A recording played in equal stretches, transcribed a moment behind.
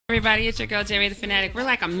Everybody, it's your girl Jerry the Fanatic. We're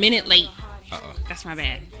like a minute late. Uh-oh. That's my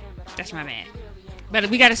bad. That's my bad. But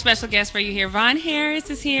we got a special guest for you here. Von Harris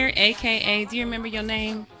is here, aka. Do you remember your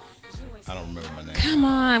name? I don't remember my name. Come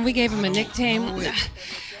on, we gave him a nickname. know it.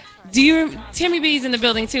 Do you? Timmy B's in the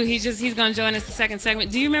building too. He's gonna join us the second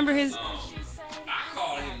segment. Do you remember his? I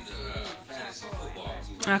call him the fantasy football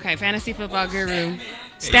guru. Okay, fantasy football guru.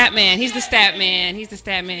 Stat man. He's the stat man. He's the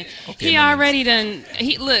stat man. Okay, He my already done.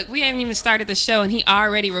 Look. We haven't even started the show, and he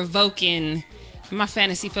already revoking my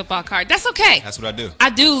fantasy football card. That's okay. That's what I do.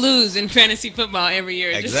 I do lose in fantasy football every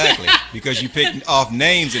year. Exactly. Because you pick off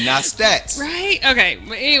names and not stats. Right? Okay.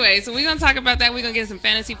 But anyway, so we're going to talk about that. We're going to get some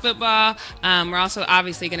fantasy football. We're also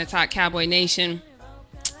obviously going to talk Cowboy Nation.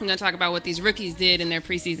 We're going to talk about what these rookies did in their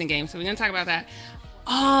preseason games. So we're going to talk about that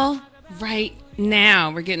all right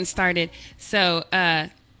now. We're getting started. So,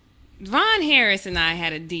 Von Harris and I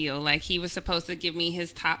had a deal. Like, he was supposed to give me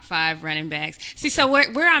his top 5 running backs. See, so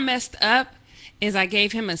where I messed up is I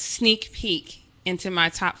gave him a sneak peek into my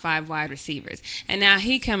top 5 wide receivers. And now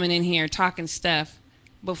he coming in here talking stuff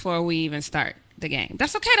before we even start the game.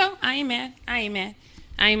 That's okay, though. I ain't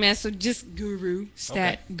mad. So just guru,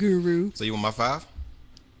 stat Okay. guru. So you want my 5?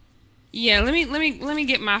 Yeah, let me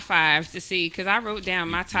get my 5 to see, because I wrote down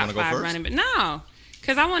my top wanna go 5 first? running back. No,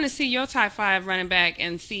 because I want to see your top 5 running back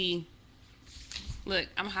and see. Look,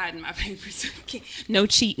 I'm hiding my papers. No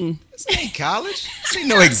cheating. This ain't college. This ain't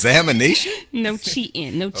no examination. No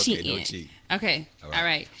cheating. No Okay, cheating. no cheat. Okay. All All right.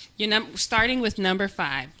 right. You're starting with number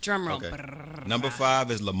 5. Drum roll. Okay. Number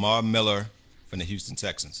 5 is Lamar Miller from the Houston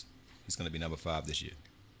Texans. He's going to be number 5 this year.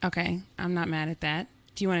 Okay. I'm not mad at that.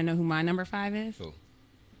 Do you want to know who my number 5 is? Cool.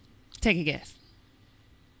 Take a guess.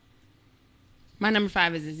 My number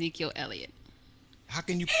 5 is Ezekiel Elliott. How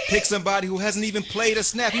can you pick somebody who hasn't even played a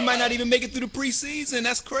snap? He might not even make it through the preseason.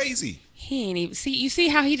 That's crazy. He ain't even see. You see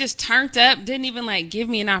how he just turned up? Didn't even like give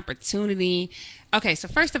me an opportunity. Okay, so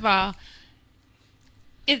first of all,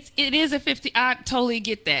 it is a 50. I totally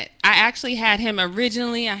get that. I actually had him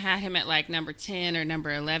originally. I had him at like number 10 or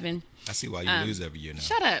number 11. I see why you lose every year now.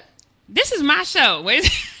 Shut up. This is my show. Wait.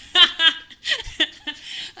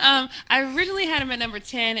 I originally had him at number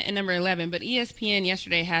 10 and number 11, but ESPN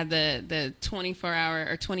yesterday had the 24-hour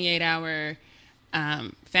or 28-hour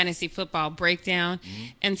fantasy football breakdown. Mm-hmm.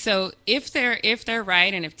 And so if they're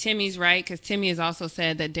right, and if Timmy's right, because Timmy has also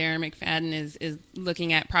said that Darren McFadden is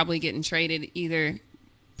looking at probably getting traded either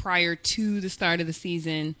prior to the start of the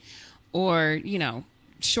season or,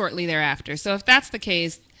 shortly thereafter. So if that's the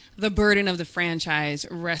case, the burden of the franchise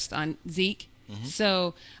rests on Zeke. Mm-hmm.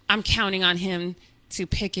 So I'm counting on him to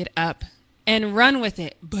pick it up and run with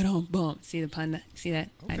it. Boom. See the pun? See that?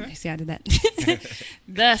 Okay. I see I did that.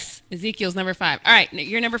 Thus, Ezekiel's number 5. All right,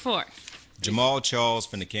 you're number 4. Jamal Charles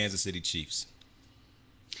from the Kansas City Chiefs.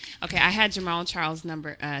 Okay, I had Jamal Charles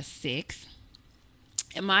number 6.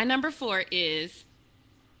 And my number 4 is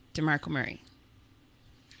DeMarco Murray.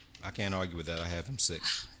 I can't argue with that. I have him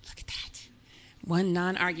 6. Look at that. One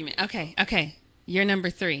non-argument. Okay. You're number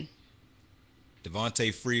 3.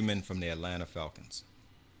 Devontae Freeman from the Atlanta Falcons.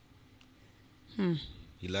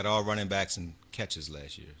 He led all running backs in catches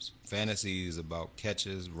last year. Fantasy is about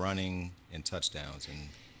catches, running, and touchdowns, and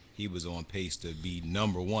he was on pace to be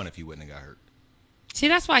number 1 if he wouldn't have got hurt. See,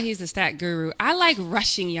 that's why he's the stat guru. I like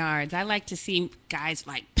rushing yards. I like to see guys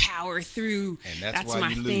like power through. And that's why my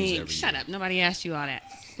you lose thing. every Shut year. up. Nobody asked you all that.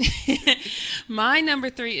 My number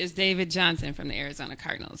 3 is David Johnson from the Arizona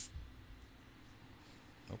Cardinals.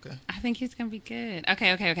 Okay. I think he's going to be good.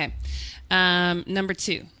 Okay. Number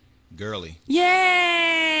 2. Gurley.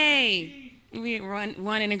 Yay! We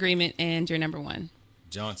one in agreement, and you're number 1.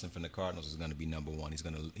 Johnson from the Cardinals is going to be number 1. He's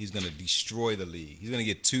going to destroy the league. He's going to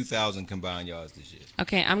get 2,000 combined yards this year.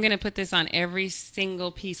 Okay, I'm going to put this on every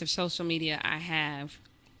single piece of social media I have.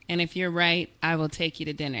 And if you're right, I will take you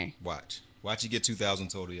to dinner. Watch you get 2,000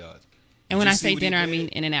 total yards. And Did when you I see say what he dinner, I did? mean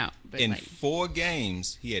in and out. But In like, 4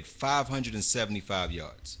 games, he had 575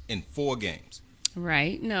 yards. In 4 games.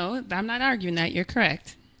 right? No, I'm not arguing that. You're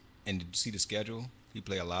correct. And did you see the schedule? He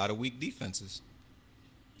play a lot of weak defenses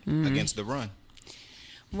against the run.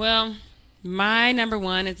 Well, my number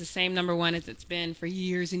 1 is the same number 1 as it's been for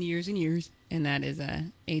years and years and years, and that is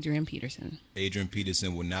Adrian Peterson. Adrian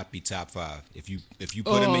Peterson will not be top 5. If you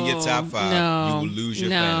put him in your top 5, you will lose your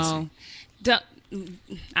fantasy. Don't,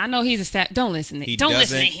 I know he's a stat. Don't listen to He Don't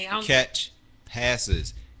listen to doesn't him. catch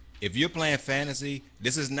passes. If you're playing fantasy,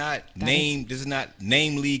 this is not name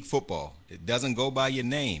league football. It doesn't go by your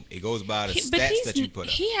name. It goes by the stats that you put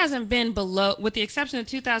up. He hasn't been below, with the exception of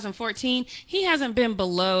 2014, he hasn't been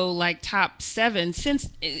below like top 7 since,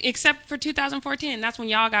 except for 2014. And that's when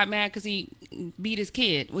y'all got mad because he beat his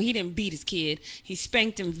kid. Well, he didn't beat his kid. He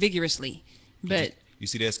spanked him vigorously. But you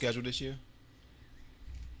see their schedule this year?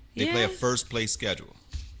 They play a first place schedule.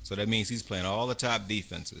 So that means he's playing all the top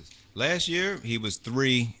defenses. Last year, he was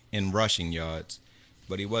 3 in rushing yards,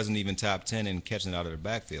 but he wasn't even top 10 in catching out of the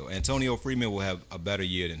backfield. Antonio Freeman will have a better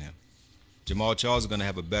year than him. Jamal Charles is going to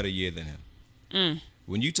have a better year than him.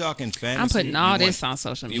 When you talking fantasy, I'm putting all this on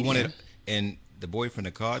social media. You want it, and the boy from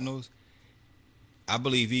the Cardinals, I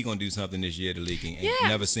believe he's going to do something this year the league ain't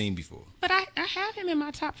never seen before. But I have him in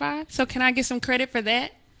my top 5. So can I get some credit for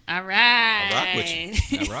that? All right. I rock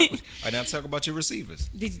with you. All right, now talk about your receivers.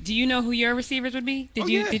 Do you know who your receivers would be? Did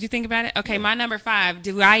you think about it? Okay, Yeah. my number 5,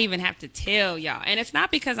 do I even have to tell y'all? And it's not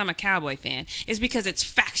because I'm a Cowboy fan. It's because it's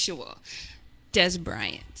factual. Des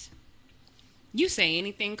Bryant. You say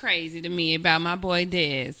anything crazy to me about my boy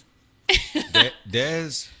Dez.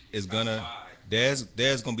 Dez is gonna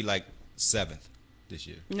be like 7th this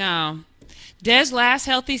year. No. Dez's last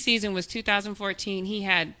healthy season was 2014. He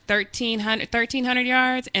had 1,300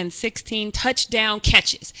 yards and 16 touchdown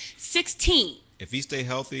catches. 16. If he stay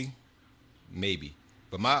healthy, maybe.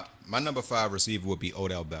 But my number 5 receiver would be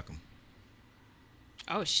Odell Beckham.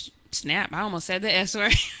 Oh, snap. I almost said the S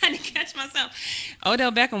word. I didn't catch myself.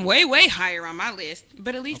 Odell Beckham way, way higher on my list.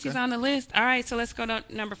 But at least he's on the list. All right, so let's go to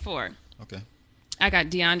number 4. Okay. I got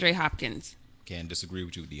DeAndre Hopkins. Can't disagree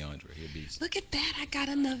with you, DeAndre. He'll be. Look at that. I got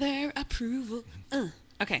another approval.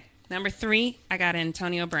 Okay, number 3, I got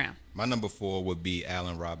Antonio Brown. My number 4 would be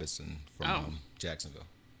Allen Robinson from Jacksonville.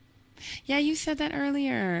 Yeah, you said that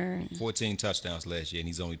earlier. 14 touchdowns last year, and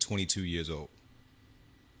he's only 22 years old.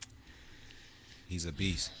 He's a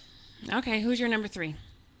beast. Okay, who's your number 3?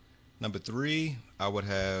 Number 3, I would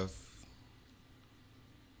have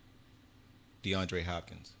DeAndre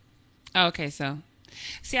Hopkins. Okay, so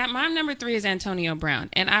see, my number 3 is Antonio Brown,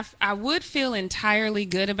 and I would feel entirely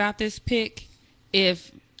good about this pick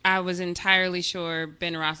if I was entirely sure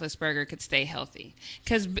Ben Roethlisberger could stay healthy,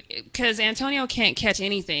 because Antonio can't catch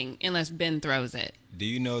anything unless Ben throws it. Do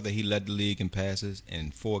you know that he led the league in passes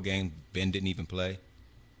in 4 games? Ben didn't even play.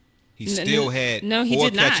 He still had 4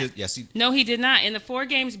 did catches. Not. Yes, No, he did not. In the 4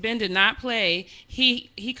 games Ben did not play,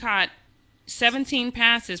 he caught 17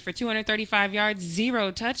 passes for 235 yards, 0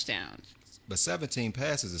 touchdowns. But 17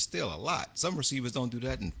 passes is still a lot. Some receivers don't do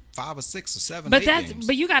that in 5 or 6 or 7, But 8 games.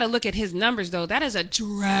 But you got to look at his numbers though. That is a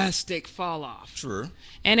drastic fall off. True.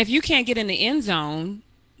 And if you can't get in the end zone,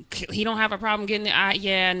 he don't have a problem getting it. I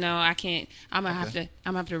can't. I'm gonna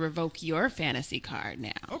have to revoke your fantasy card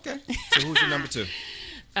now. Okay. So who's your number 2?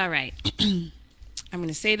 All right. I'm going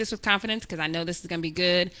to say this with confidence because I know this is going to be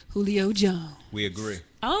good. Julio Jones. We agree.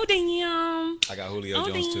 Oh, damn. I got Julio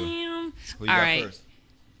Jones, too. Damn. Who you got first?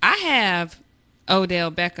 I have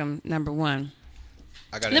Odell Beckham, number 1.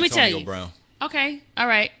 I got Let me tell Antonio you. Brown. Okay. All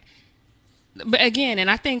right. But again, and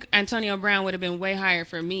I think Antonio Brown would have been way higher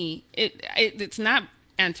for me. It's not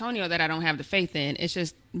Antonio that I don't have the faith in. It's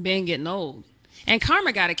just Ben getting old. And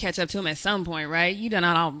karma got to catch up to him at some point, right? You done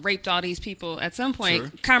all raped all these people. At some point,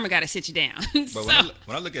 Sure. karma got to sit you down. But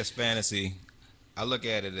when I look at fantasy, I look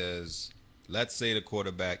at it as, let's say the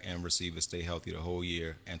quarterback and receiver stay healthy the whole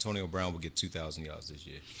year. Antonio Brown will get 2,000 yards this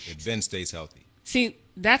year if Ben stays healthy. See,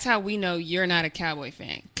 that's how we know you're not a Cowboy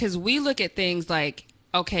fan. Because we look at things like,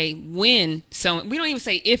 okay, when so we don't even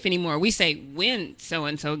say if anymore. We say when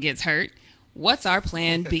so-and-so gets hurt, what's our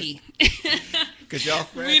plan B? Because y'all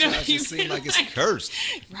franchise just seem like it's cursed.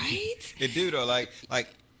 Right? It do, though. Like I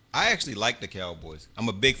actually like the Cowboys. I'm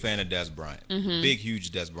a big fan of Des Bryant. Big,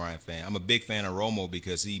 huge Des Bryant fan. I'm a big fan of Romo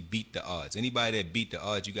because he beat the odds. Anybody that beat the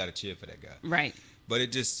odds, you got to cheer for that guy. Right. But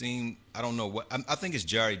it just seemed, I don't know what, I think it's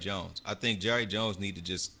Jerry Jones. I think Jerry Jones need to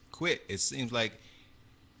just quit. It seems like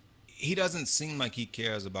he doesn't seem like he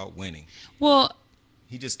cares about winning. Well,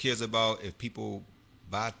 He just cares about if people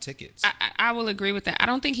buy tickets. I will agree with that. I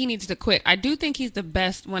don't think he needs to quit. I do think he's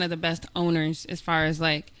one of the best owners as far as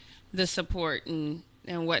like the support and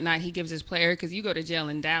whatnot he gives his player. Because you go to jail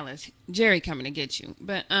in Dallas, Jerry coming to get you.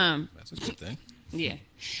 But That's a good thing. yeah.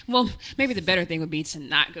 Well, maybe the better thing would be to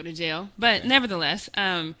not go to jail. But nevertheless,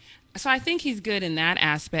 so I think he's good in that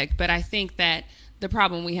aspect. But I think that the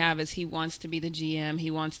problem we have is he wants to be the GM.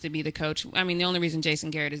 He wants to be the coach. I mean, the only reason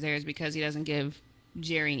Jason Garrett is there is because he doesn't give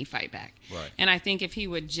Jerry any fight back. Right. And I think if he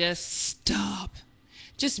would just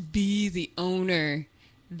be the owner,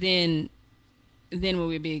 then we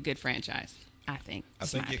would be a good franchise. I think. I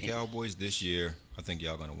think your Cowboys this year, I think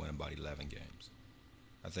y'all going to win about 11 games.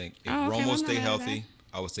 I think if Oh, okay, Romo I'm stay not mad at healthy,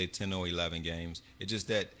 I would say 10 or 11 games. It's just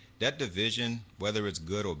that division, whether it's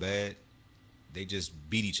good or bad, they just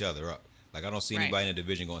beat each other up. Like I don't see Right. anybody in the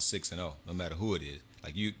division going 6-0, no matter who it is.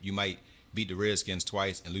 Like you might beat the Redskins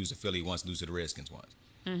twice and lose to Philly once, lose to the Redskins once.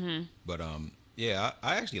 Mm-hmm. But yeah,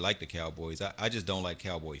 I actually like the Cowboys. I just don't like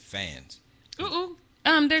Cowboy fans. Ooh.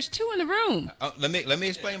 There's two in the room. Let me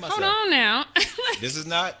explain myself. Hold on now. This is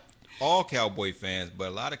not all Cowboy fans, but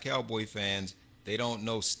a lot of Cowboy fans, they don't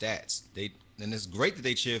know stats. And it's great that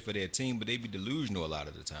they cheer for their team, but they be delusional a lot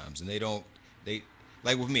of the times, and they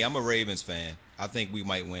like with me. I'm a Ravens fan. I think we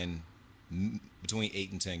might win between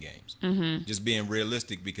 8 and 10 games. Mm-hmm. Just being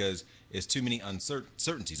realistic because it's too many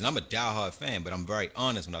uncertainties. And I'm a diehard fan, but I'm very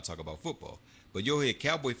honest when I talk about football. But you'll hear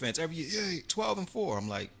Cowboy fans every year, yeah, 12-4. I'm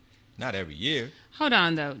like, not every year. Hold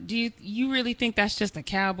on though. Do you really think that's just a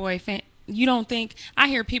Cowboy fan? You don't think? I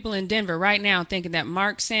hear people in Denver right now thinking that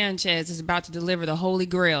Mark Sanchez is about to deliver the Holy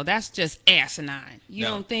Grail. That's just asinine. You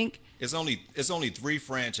don't think? It's only 3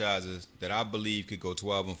 franchises that I believe could go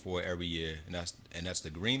 12-4 every year, and that's the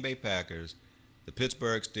Green Bay Packers, the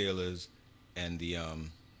Pittsburgh Steelers, and the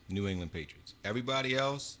New England Patriots. Everybody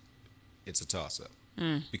else, it's a toss-up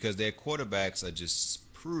because their quarterbacks are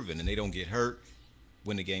just proven, and they don't get hurt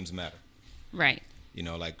when the games matter. Right. You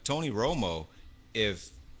know, like Tony Romo, if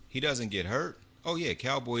he doesn't get hurt, oh yeah,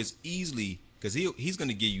 Cowboys easily, because he's going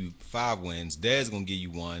to give you 5 wins. Dad's going to give you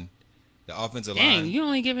 1. The offensive line. You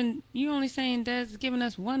only saying Dad's giving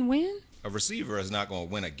us 1 win? A receiver is not going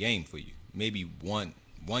to win a game for you. Maybe one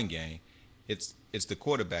game. It's the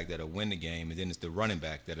quarterback that'll win the game, and then it's the running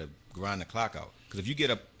back that'll grind the clock out. Because if you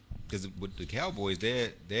get up, because with the Cowboys,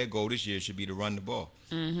 their goal this year should be to run the ball.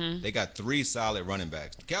 Mm-hmm. They got 3 solid running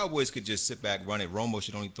backs. The Cowboys could just sit back, run it. Romo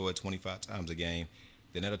should only throw it 25 times a game.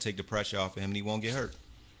 Then that'll take the pressure off of him, and he won't get hurt.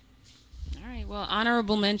 All right. Well,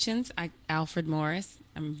 honorable mentions. Alfred Morris.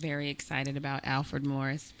 I'm very excited about Alfred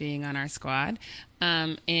Morris being on our squad,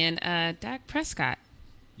 and Dak Prescott.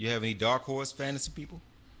 You have any dark horse fantasy people?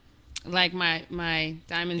 Like my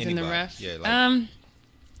diamonds in the rough. Yeah.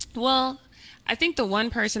 Well, I think the one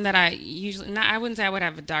person that I wouldn't say I would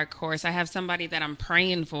have a dark horse. I have somebody that I'm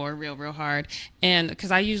praying for real hard, and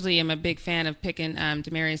because I usually am a big fan of picking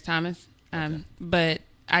Demaryius Thomas, but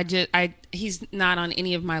he's not on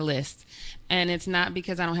any of my lists, and it's not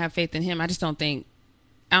because I don't have faith in him. I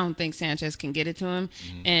don't think Sanchez can get it to him,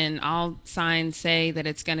 and all signs say that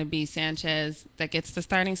it's going to be Sanchez that gets the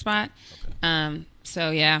starting spot. Okay.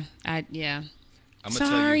 So yeah.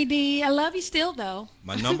 Sorry, D. I love you still, though.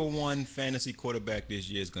 My number 1 fantasy quarterback this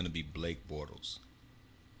year is going to be Blake Bortles.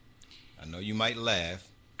 I know you might laugh.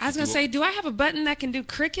 I was going to say, do I have a button that can do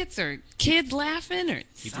crickets or kids laughing or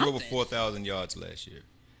He something? threw over 4,000 yards last year.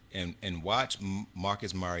 And watch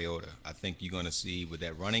Marcus Mariota. I think you're going to see with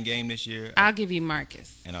that running game this year. I'll give you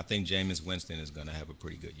Marcus. And I think Jameis Winston is going to have a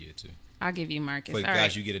pretty good year, too. I'll give you Marcus. For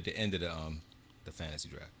guys you get at the end of the fantasy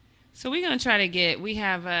draft. So we're going to try to we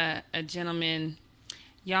have a gentleman.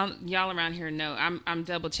 Y'all around here know I'm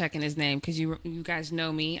double checking his name because you guys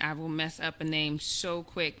know me. I will mess up a name so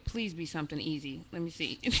quick. Please be something easy. Let me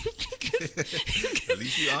see. At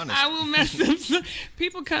least you're honest. I will mess up.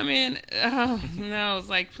 People come in. Oh no! It's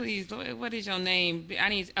like, please, what is your name?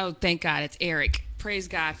 Thank God, it's Eric. Praise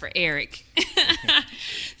God for Eric.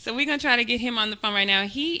 So we're gonna try to get him on the phone right now.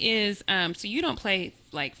 He is. So you don't play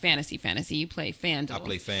like fantasy. You play FanDuel. I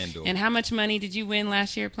play FanDuel. And how much money did you win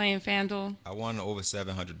last year playing FanDuel? I won over $700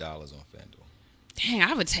 on FanDuel. Dang,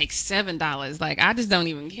 I would take $7. Like, I just don't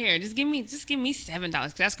even care. Just give me $7.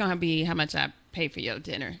 Cause that's gonna be how much I pay for your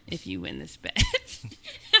dinner if you win this bet.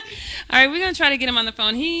 All right, we're gonna try to get him on the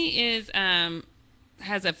phone. He is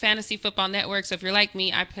has a fantasy football network. So if you're like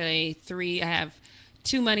me, I play 3. I have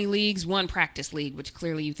 2 money leagues, 1 practice league, which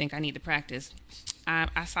clearly you think I need to practice.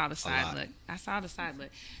 I saw the side look.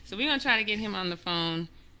 So we're going to try to get him on the phone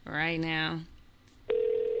right now.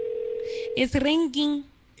 It's ringing.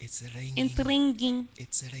 It's ringing. It's ringing.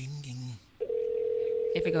 It's ringing.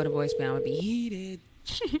 If it go to voicemail, I would be heated.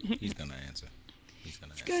 He's going to answer. He's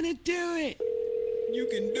going to do it. You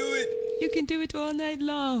can do it. You can do it all night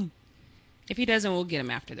long. If he doesn't, we'll get him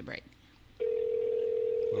after the break.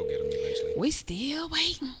 We'll get him eventually. We still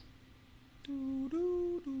waiting.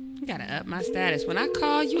 You gotta up my status. When I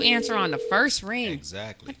call, you answer on the first ring.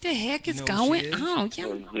 Exactly. What the heck is going on?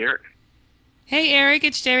 Eric. Hey, Eric,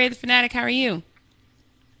 it's Jerry the Fanatic. How are you?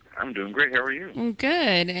 I'm doing great. How are you? I'm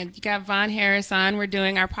good. And you got Von Harris on. We're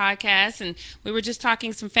doing our podcast, and we were just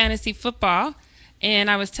talking some fantasy football, and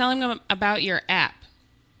I was telling him about your app.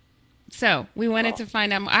 So we wanted to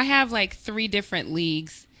find out. I have like 3 different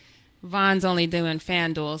leagues. Von's only doing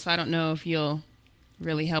FanDuel, so I don't know if you'll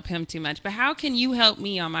really help him too much. But how can you help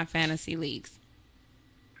me on my fantasy leagues?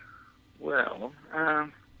 Well,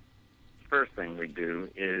 first thing we do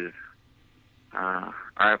is our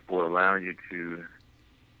app will allow you to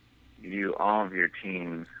view all of your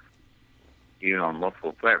team's even on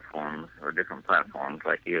multiple platforms or different platforms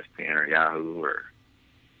like ESPN or Yahoo or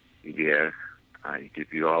CBS. You can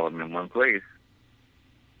view all of them in one place.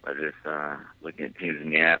 By just looking at teams in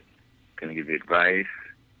the app, going to give you advice,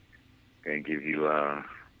 going to give you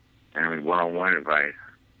one-on-one advice.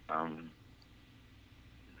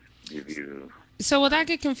 Give you. So will that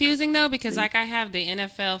get confusing though? Because like I have the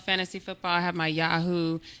NFL fantasy football, I have my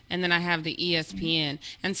Yahoo, and then I have the ESPN.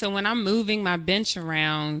 And so when I'm moving my bench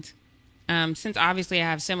around, since obviously I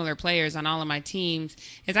have similar players on all of my teams,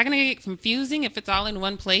 is that going to get confusing if it's all in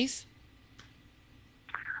one place?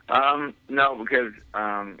 No, because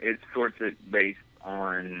it sorts it based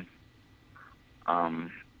on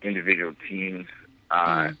individual teams,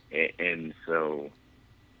 and so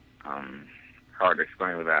hard to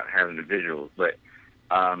explain without having the visuals. But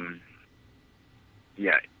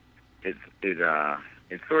yeah, it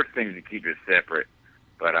sorts things to keep it separate.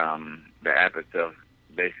 But the app itself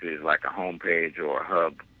basically is like a home page or a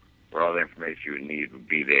hub where all the information you would need would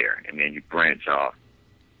be there, and then you branch off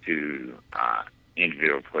to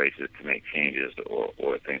individual places to make changes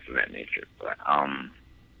or things of that nature. But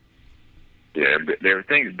there are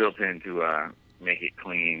things built in to make it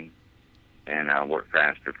clean and work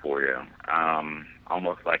faster for you.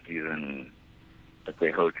 Almost like using, let's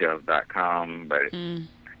say, hotels.com, but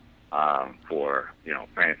for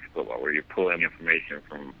fantasy football, where you're pulling information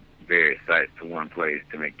from various sites to one place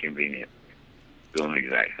to make it convenient. Doing the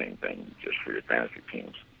exact same thing just for your fantasy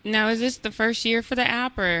teams. Now, is this the first year for the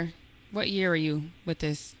app, or what year are you with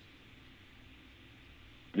this?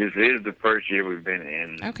 This is the first year we've been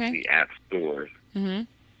in the app stores. Mm-hmm.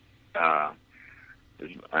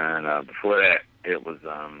 And before that, it was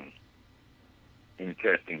in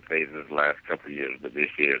testing phases the last couple of years. But this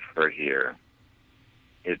year's first year,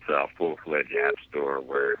 it's a full-fledged app store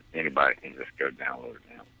where anybody can just go download it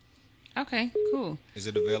now. Okay, cool. Is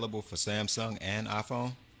it available for Samsung and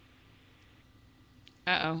iPhone?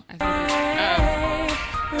 I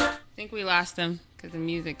think we lost him because the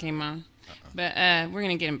music came on. But we're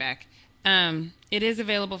going to get him back. It is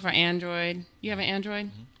available for Android. You have an Android?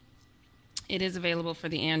 Mm-hmm. It is available for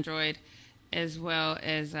the Android as well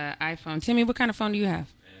as iPhone. Timmy, what kind of phone do you have?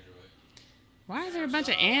 Android. Why is there a bunch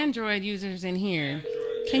of Android users in here?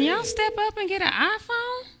 Can y'all step up and get an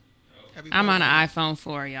iPhone? I'm on an iPhone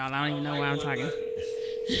 4, y'all. I don't even know why I'm talking.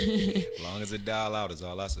 As long as it dial out is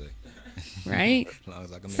all I say. Right? As long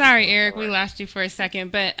as I can make Sorry, it. Eric, we lost you for a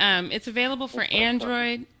second. But it's available for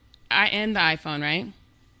Android and the iPhone, right?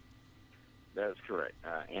 That's correct.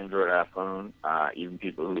 Android, iPhone, even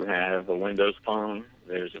people who have a Windows phone,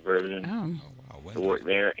 there's a version to work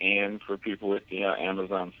there. And for people with the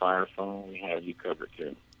Amazon Fire phone, we have you covered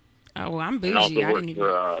too. Oh, well, I'm bougie. And also I works didn't even...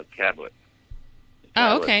 for tablet.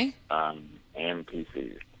 Oh, okay. And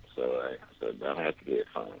PCs, so don't have to be a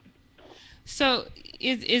phone. So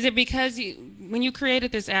is it because when you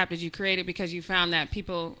created this app, did you create it because you found that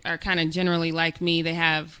people are kind of generally like me? They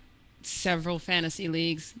have several fantasy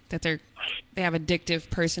leagues, that they have addictive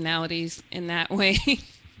personalities in that way?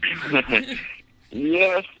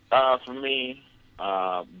 Yes, for me,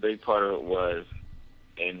 big part of it was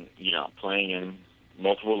playing in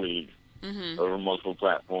multiple leagues over multiple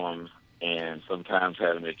platforms, and sometimes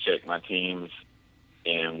having to check my teams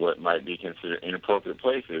in what might be considered inappropriate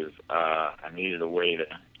places. I needed a way to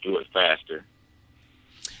do it faster,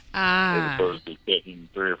 as opposed to checking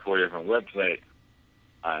 3 or 4 different websites.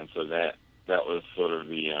 And so that was sort of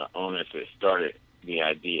the onus that started the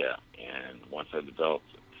idea. And once I developed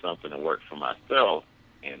something that worked for myself,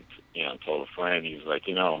 and told a friend, he was like,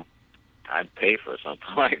 I'd pay for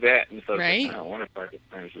something like that. And so right. I wonder if I could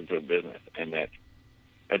turn this into a business. And that's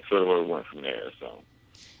sort of where we went from there. So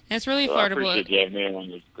it's really affordable. I appreciate you having me on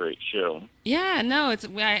this great show. Yeah, no,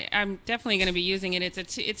 I'm definitely going to be using it.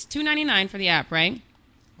 It's $2.99 for the app, right?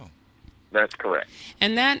 Oh, that's correct.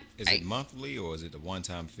 And that is it monthly or is it a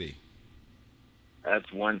one-time fee?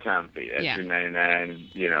 That's one-time fee. That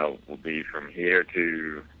 $2.99, will be from here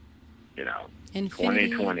to,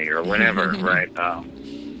 Infinity. 2020 or whenever, right?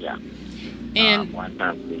 Yeah. And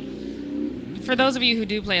one-time fee. For those of you who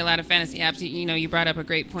do play a lot of fantasy apps, you brought up a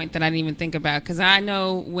great point that I didn't even think about, because I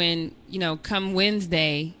know when, come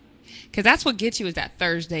Wednesday, because that's what gets you is that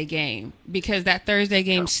Thursday game, because that Thursday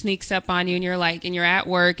game sneaks up on you and you're at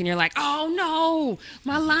work and you're like, oh no,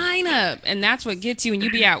 my lineup. And that's what gets you, and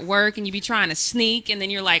you be at work and you be trying to sneak, and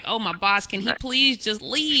then you're like, oh, my boss, can he please just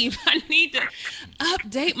leave? I need to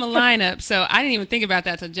update my lineup. So I didn't even think about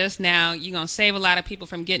that till just now. You're going to save a lot of people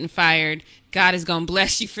from getting fired. God is going to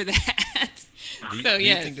bless you for that. Do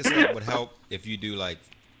you think this app would help if you do like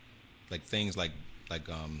things like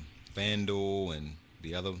FanDuel and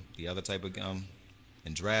the other type of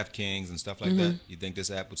and DraftKings and stuff like that, you think this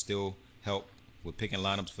app would still help with picking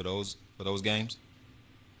lineups for those games?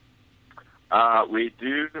 We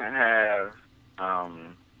do have,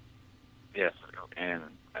 yes, and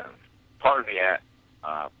part of the app,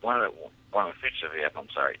 one of the features of the app,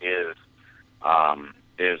 is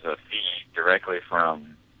there's a feed directly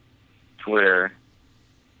from Twitter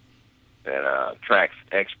that tracks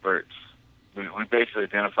experts. We basically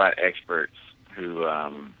identified experts who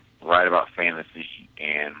write about fantasy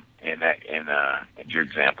and your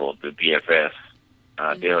example, the DFS,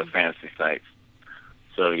 daily fantasy sites.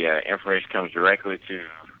 So yeah, information comes directly to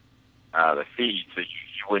the feed, so you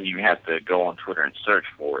wouldn't even have to go on Twitter and search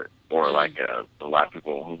for it. Or like a lot of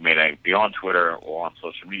people who may not be on Twitter or on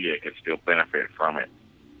social media can still benefit from it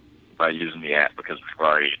by using the app because we've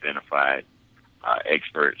already identified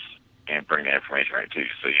experts and bring that information right to you.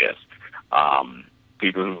 So yes,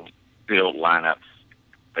 people who build lineups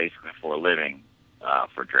basically for a living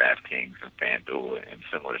for DraftKings and FanDuel and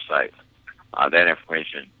similar sites, that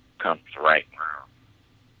information comes right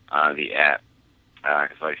through the app.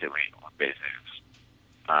 Because like I said, we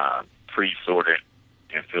basically pre-sorted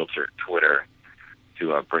and filtered Twitter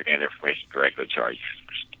to bring in information directly to our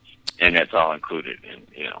users, and that's all included in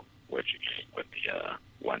what you get with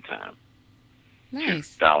the one-time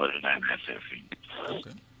Nice. $2.99 fee.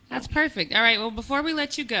 Okay. That's perfect. All right. Well, before we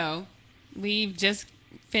let you go, we've just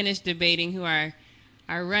finished debating who our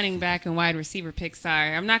running back and wide receiver picks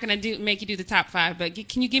are. I'm not going to make you do the top 5, but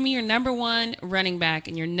can you give me your number 1 running back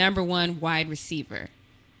and your number 1 wide receiver?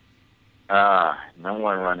 Number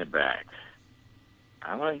 1 running back.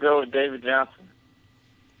 I'm going to go with David Johnson.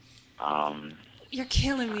 You're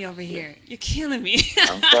killing me over here. You're killing me.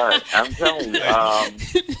 I'm sorry. I'm telling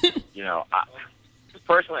you.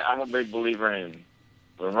 Personally, I'm a big believer in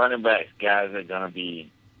the running backs, guys that are going to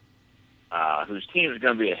be, whose team is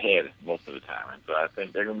going to be ahead most of the time. And so I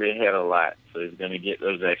think they're going to be ahead a lot. So he's going to get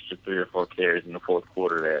those extra 3 or 4 carries in the fourth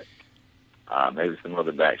quarter that maybe some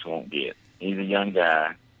other backs won't get. He's a young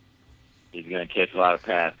guy. He's going to catch a lot of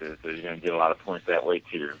passes, so he's going to get a lot of points that way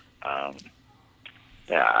too.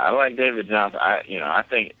 Yeah, I like David Johnson. I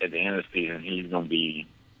think at the end of the season he's going to be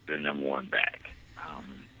the number 1 back.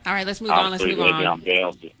 All right, let's move on. Let's move on.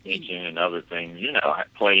 Bell's suspension and other things,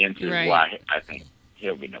 play into why I think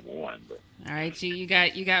he'll be number 1. But all right, G, you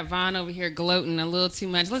got Vaughn over here gloating a little too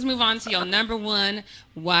much. Let's move on to your number 1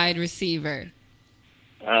 wide receiver.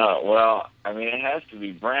 Well, it has to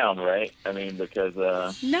be Brown, right? Because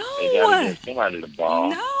no, they got to give somebody the ball.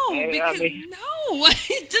 No,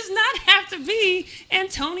 it does not have to be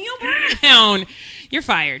Antonio Brown. You're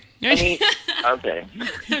fired. Okay.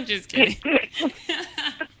 I'm just kidding.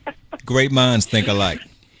 Great minds think alike.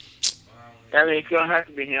 It's going to have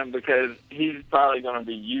to be him because he's probably going to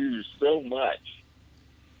be used so much,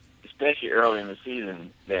 especially early in the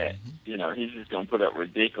season, that, he's just going to put up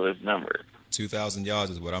ridiculous numbers. 2,000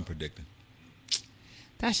 yards is what I'm predicting.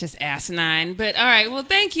 That's just asinine. But all right, well,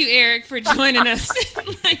 thank you, Eric, for joining us.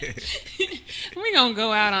 We're gonna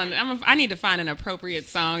go out on. I need to find an appropriate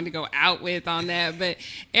song to go out with on that. But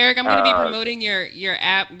Eric, I'm gonna be promoting your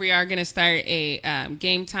app. We are gonna start a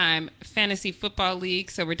Game Time Fantasy Football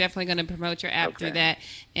League, so we're definitely gonna promote your app through that.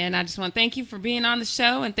 And I just want to thank you for being on the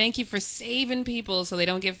show, and thank you for saving people so they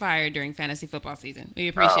don't get fired during fantasy football season. We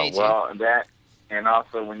appreciate you. Well, that. And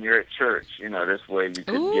also, when you're at church, this way you can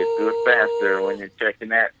get through it faster when you're checking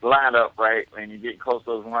that lineup, right? When you get close to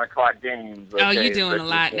those 1 o'clock games. Okay? Oh, you're doing a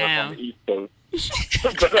lot now. On the East Coast.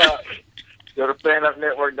 But, go to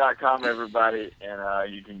fanupnetwork.com, everybody,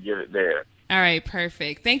 and you can get it there. All right,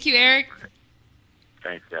 perfect. Thank you, Eric.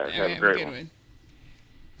 Thanks, guys. Have a great one.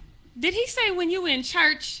 Did he say when you in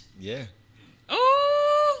church? Yeah.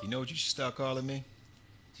 Oh. You know what you should start calling me? You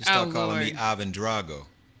should start calling me Ivan Drago.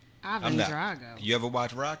 Ivan Drago. You ever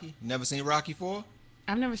watch Rocky? Never seen Rocky 4?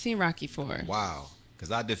 I've never seen Rocky 4. Wow.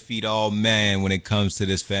 Because I defeat all man when it comes to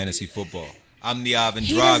this fantasy football. I'm the Ivan Drago.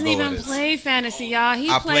 He doesn't even play fantasy, y'all.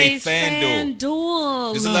 He plays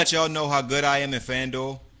FanDuel. Just to let y'all know how good I am in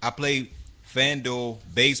FanDuel, I played FanDuel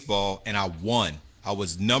baseball and I won. I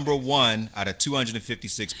was number 1 out of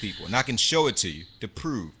 256 people. And I can show it to you to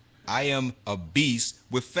prove I am a beast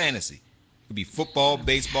with fantasy. It could be football,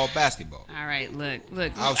 baseball, basketball. All right, look.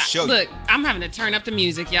 I'll show you. Look, I'm having to turn up the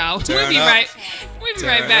music, y'all. We'll be right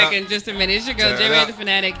back in just a minute. It's your girl, J-Ray the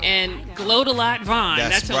Fanatic, and Gloat a Lot Vaughn.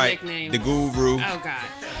 That's her right. nickname. The Guru. Oh, God.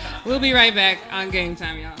 We'll be right back on Game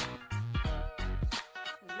Time, y'all.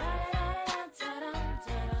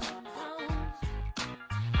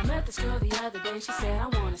 I met this girl the other day, she said, I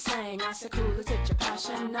wanna sing. I said, cool, is it your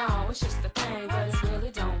passion? No, it's just a thing, but it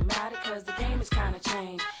really don't matter, cause the game has kinda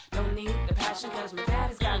changed. Don't need the passion, cause my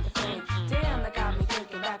daddy's got the thing. Damn, that got me me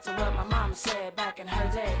thinking back to what my mama said back in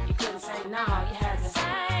her day. You couldn't say no, you had to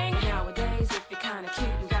sing. But nowadays, if you're kinda cute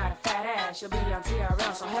and got a fat ass, you'll be on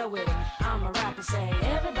TRL, so hell with it. I'ma rap and say,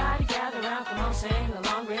 everybody gather around, come on, sing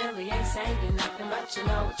along. Really ain't saying nothing, but you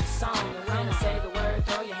know what your song. And when I say the word,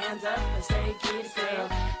 throw your hands up and say, get it, girl.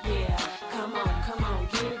 Yeah, come on,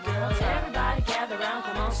 get it, girl. Everybody gather around,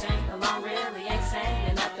 come on, sing along. Really ain't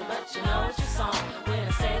saying nothing, but you know it's your song. When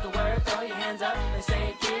I say the word, throw your hands up and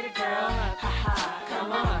say, get it, girl. Ha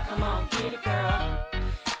ha, come on, get it, girl.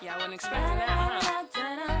 Y'all wasn't expecting that, huh?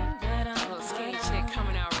 Little skinny chick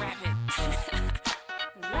coming out rapping.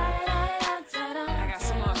 I got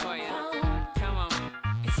some more for you. Come on.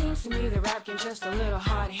 It seems to me the rap game just a little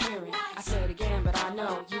hard of hearing. I say it again, but I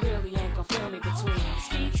know you really ain't gon' feel me between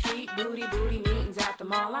skeet, booty, meetings at the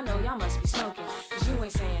mall. I know y'all must be smoking, cause you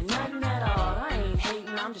ain't saying nothing at all. I ain't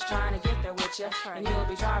hating, I'm just trying to get there with ya. And you'll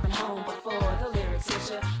be driving home before the lyrics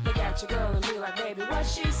hit ya. Look at your girl and be like, baby, what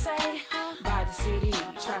she say? Buy the CD,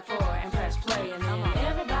 track 4, and press play. And then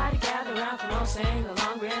everybody gather around, come on, sing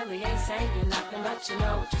along. Really ain't saying nothing, but you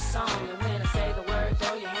know what your song. And when I say the word,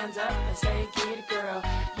 throw your hands up and say, get it, girl.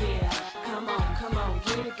 Yeah, come on,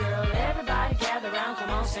 get it, girl. Everybody gather around, come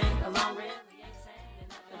on, sing along. Really ain't saying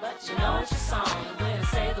nothing, but you know it's your song. And when I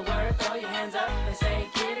say the word, throw your hands up and say,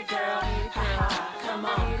 get it, girl. Ha ha, come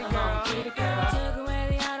on, get it, girl. Took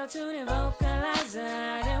away the auto-tune and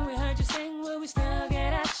vocalizer. Then we heard you sing, will we still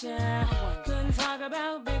get at ya? Couldn't talk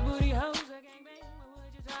about big booty hoes or gangbang. What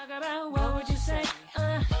would you talk about? What would you say?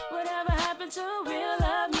 Whatever happened to real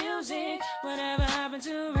love music? Whatever happened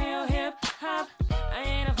to real hip-hop? I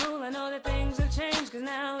ain't a fool, I know that things have changed. Cause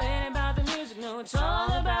now it ain't about the music, no, it's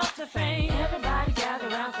all about the fame. Everybody gather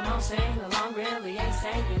around, come on, sing along. Really ain't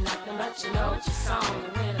saying nothing, but you know it's your song.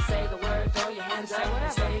 And when I say the word, throw your hands up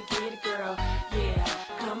and say, get it, girl. Yeah,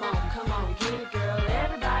 come on, get it, girl.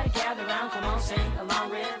 Everybody gather around, come on, sing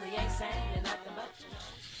along. Really ain't saying nothing, but you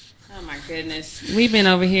know. Oh my goodness. We've been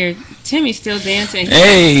over here. Timmy's still dancing.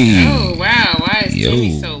 Hey. Oh wow. Why is Yo.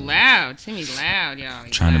 Timmy so loud? Timmy's loud, y'all.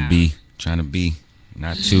 He's Trying loud. to be,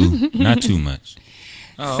 not too much.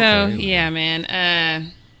 Oh, So okay. yeah,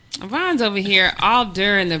 man. Von's over here all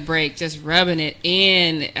during the break, just rubbing it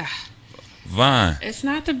in. Vaughn, It's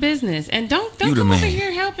not the business, and don't You the come over man.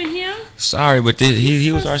 here helping him. sorry, but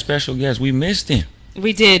he was our special guest. We missed him.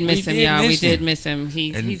 We did miss him, did y'all. We miss did him. miss him.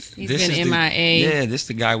 He's this been is MIA. Yeah, this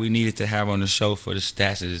the guy we needed to have on the show for the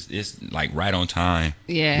stats. It's like right on time.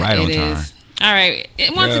 Yeah, right it on is. time. All right.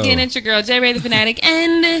 Once Yo. again, it's your girl, J Ray the Fanatic,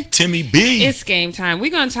 and Timmy B. it's game time.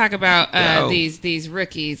 We're gonna talk about Yo. these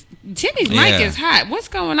rookies. Timmy's mic Yeah. is hot. What's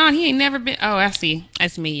going on? He ain't never been. Oh, I see.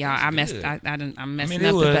 That's me, y'all. I messed. good. I'm messing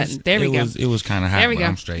up the button. There we go. It was kind of hot. There we but go.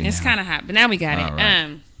 I'm straight It's now. kind of hot, but now we got All it.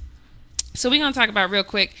 right. So we're gonna talk about real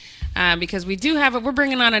quick. Because we do have we're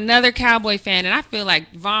bringing on another Cowboy fan, and I feel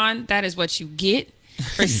like Vaughn, that is what you get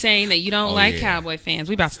for saying that you don't Oh, like yeah. Cowboy fans.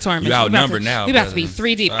 We about to torment. You We about outnumbered to- now, We about to be brother.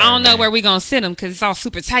 3 deep. Sorry, I don't know man. where we gonna sit them because it's all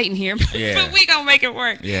super tight in here. Yeah. But we gonna make it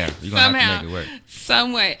work. Yeah, you're gonna Somehow, have to make it work.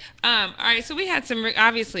 some way. All right, so we had some.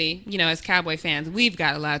 Obviously, as Cowboy fans, we've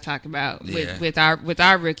got a lot to talk about Yeah. with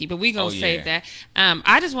our rookie, but we gonna Oh, save yeah. that.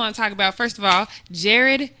 I just want to talk about, first of all,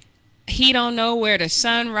 Jared. He don't know where the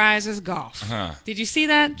sun rises. Golf. Uh-huh. Did you see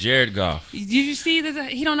that? Jared Goff. Did you see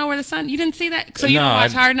that? He don't know where the sun. You didn't see that, so you No, don't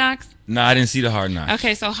watch I- Hard Knocks. No, I didn't see the Hard Knocks.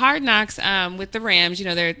 Okay, so Hard Knocks with the Rams,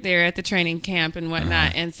 they're at the training camp and whatnot,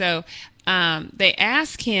 Uh-huh. and so they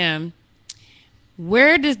ask him,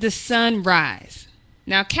 where does the sun rise?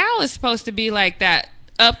 Now Cal is supposed to be like that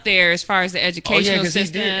up there as far as the Oh yeah, educational because he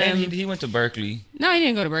system. did, and he went to Berkeley, No, he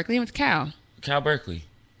didn't go to Berkeley. He went to Cal. Cal Berkeley.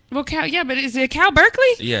 Well, Cal, yeah, but is it Cal Berkeley?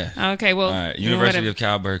 Yeah. Okay, well, All right, University whatever. of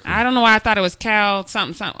Cal Berkeley. I don't know why I thought it was Cal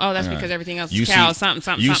something something. Oh, that's All right. because everything else is UC Cal something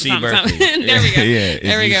something UC something Berkeley. something. There we go. Yeah, it's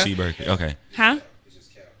there we go. UC Berkeley. Okay. Huh?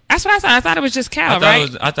 That's what I thought. I thought it was just Cal, right?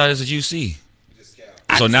 I thought it was a UC.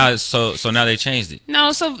 So now they changed it.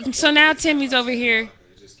 No, so now Timmy's over here.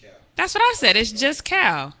 That's what I said. It's just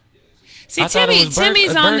Cal. See, I thought it was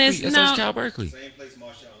Timmy's on Berkeley. this. It says No, Cal Berkeley. Same place Marshawn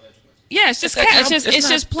Lynch went to. yeah, it's just That Cal. Cal- It's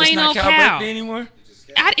just plain not old Cal Cal. Berkeley anymore.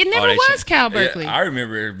 It never they was changed- Cal Yeah, Berkeley. I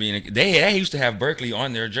remember it being. They used to have Berkeley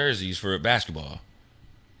on their jerseys for basketball.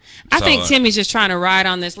 I think So, Timmy's just trying to ride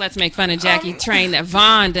on this "let's make fun of Jackie" train that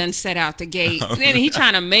Vaughn done set out the gate. Then he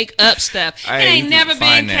trying to make up stuff. Hey, it you ain't can never been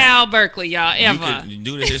find that. Cal Berkeley, y'all, You ever. could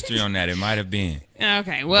do the history on that. It might have been.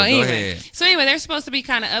 Okay, well, But go anyway. ahead. So anyway, they're supposed to be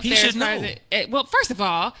kind of up He there as should far as know. well, first of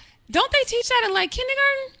all, don't they teach that in like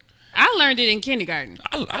kindergarten? I learned it in kindergarten.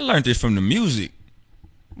 I learned it from the music.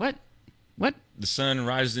 What? The sun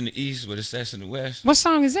rises in the east, but it sets in the west. What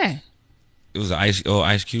song is that? It was an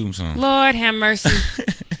Ice Cube song. Lord have mercy.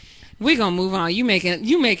 We gonna move on. You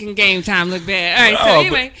making game time look bad. All right. So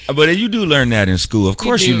anyway, but you do learn that in school. Of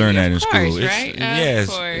course, you learn that in school. Right? Yes,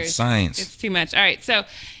 of course. It's science. It's too much. All right. So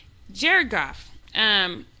Jared Goff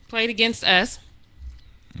played against us.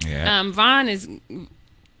 Yeah. Vaughn is.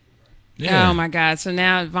 Yeah. Oh my God! So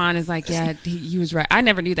now Vaughn is like, yeah, he was right. I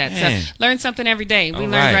never knew that. Man. So learn something every day. We All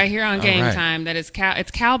learned right. right here on All Game right. Time that it's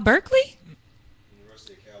Cal Berkeley.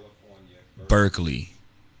 University of California, Berkeley.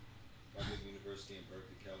 Public University in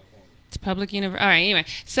Berkeley, California. It's public university. All right. Anyway,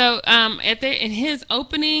 so in his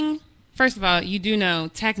opening, first of all, you do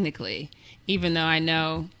know technically, even though I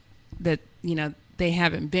know that they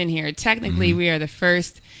haven't been here. Technically, we are the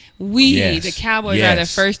first. Yes. The Cowboys, Yes. are the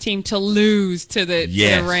first team to lose to the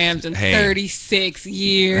Rams in 36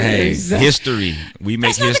 years. Hey, history. We make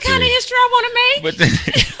That's not history. the kind of history I want to make. But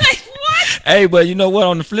Like, what? hey, but you know what?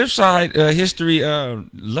 On the flip side, history.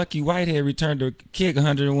 Lucky Whitehead returned to kick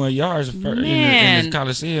 101 yards in the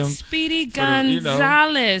Coliseum. Speedy for the,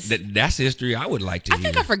 Gonzalez. That's history. I would like to I hear.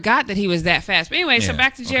 think I forgot that he was that fast. But anyway, so Yeah,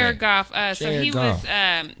 back to Jared okay. Goff. So Jared he Goff.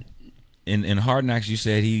 was. In Hard Knocks, you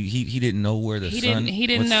said he didn't know where the sun. He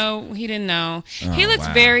didn't know. He Oh, looked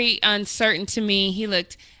wow. very uncertain to me. He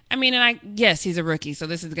looked. I mean, yes, he's a rookie, so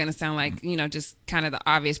this is gonna sound like just kind of the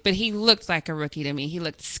obvious, but he looked like a rookie to me. He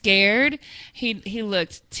looked scared. He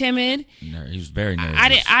looked timid. No, he was very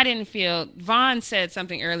nervous. I didn't feel. Vaughn said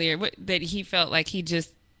something earlier that he felt like he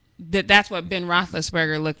just. That's what Ben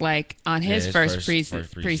Roethlisberger looked like on his first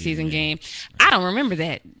preseason game. I don't remember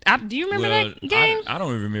that. Do you remember that game? I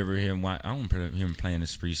don't remember him. I don't remember him playing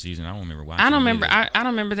this preseason. I don't remember watching. I don't remember. either. I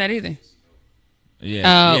don't remember that either.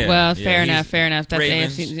 Yeah. Oh yeah, well, yeah, fair he's enough. Fair enough. That's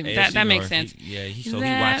Ravens, AFC. AFC That makes North. sense. He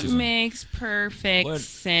That watches them. makes perfect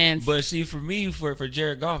sense. But see, for me, for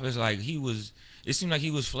Jared Goff, it's like he was. It seemed like he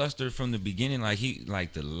was flustered from the beginning, like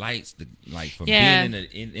the lights, from being in the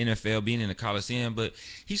NFL, being in the Coliseum. But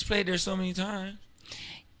he's played there so many times.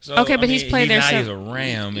 So, Okay, but he's played there. He's a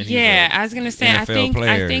Ram. And I was gonna say. NFL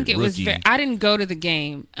player, I think it was. rookie. I didn't go to the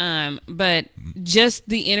game, but just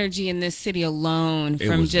the energy in this city alone, It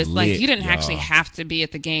from was just like lit, you didn't actually y'all. have to be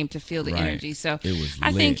at the game to feel the Right. energy. So It was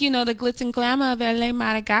I think lit. the glitz and glamour of LA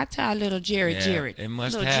might have got to our little Jared. It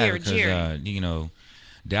must little have Jared. because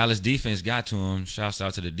Dallas defense got to him. Shouts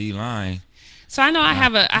out to the D line. So I know I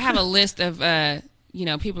have a list of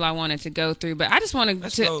people I wanted to go through, but I just want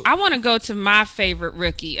go. I want to go to my favorite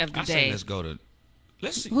rookie of the I say day.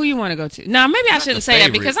 let's see. Who you want to go to? No, maybe I Not shouldn't the say that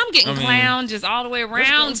favorite. because I'm getting I mean, clowned just all the way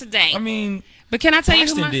around today. I mean, but can I tell you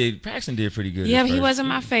who Paxton did pretty good. Yeah, at but he first. wasn't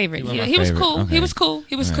my favorite. He wasn't He my was favorite. cool. Okay. He was cool.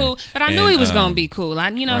 He was Right. cool. But I knew And, he was gonna be cool. He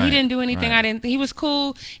right, didn't do anything. right. He was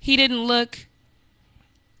cool. He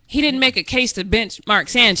didn't make a case to bench Mark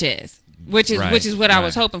Sanchez. Which is what I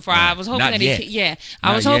was hoping for. I was hoping Not that yet.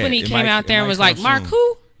 I was Not hoping yet. he It came might- out there it and was might like, come Mark soon.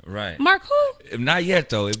 who? Right. Mark who? Not yet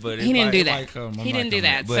though, but He didn't do that. Might come. He didn't do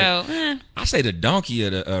that. But So I say the donkey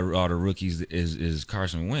of all the rookies is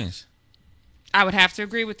Carson Wentz. I would have to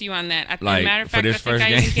agree with you on that. Like, matter of for fact, this I think first I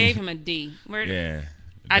even game. gave him a D. Yeah.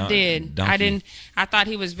 I did. Donkey. I didn't. I thought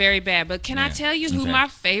he was very bad. But can I Yeah. tell you who Okay. my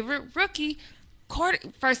favorite rookie?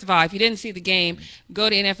 First of all, if you didn't see the game, go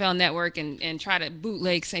to NFL Network and try to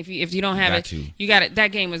bootleg. If you don't have Got it, to. you got it. That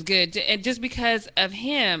game was good, and just because of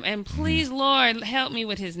him. And please, Lord, help me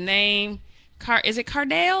with his name. Is it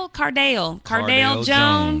Cardale? Cardale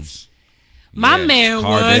Jones. My Yes, man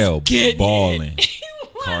Cardale was getting balling. it.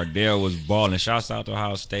 Cardale was balling. Shouts out to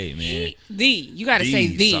Ohio State, man. You got to say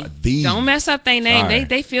The. the. Don't mess up their name. Sorry.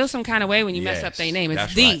 They feel some kind of way when you mess Yes, up their name. It's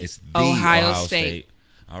that's the, right. It's the Ohio State.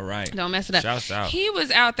 All right. Don't mess it up. Shouts out. He was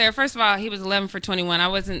out there. First of all, he was 11 for 21. I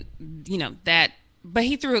wasn't, that. But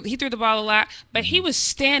he threw the ball a lot. But he was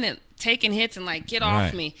standing, taking hits and like, get off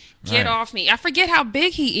Right. me, get Right. off me. I forget how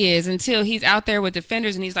big he is until he's out there with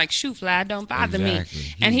defenders and he's like, shoot, fly, don't bother Exactly.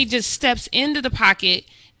 me. And he just steps into the pocket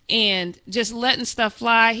and just letting stuff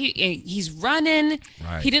fly. He's running.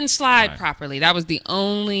 Right. He didn't slide Right. properly. That was the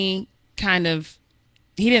only kind of.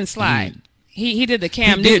 He didn't slide. He did the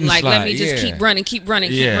Cam He Newton, didn't like, let slide, me just yeah. keep running, keep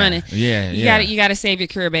running. Yeah, You gotta save your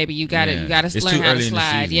career, baby. You gotta It's learn too how to early in the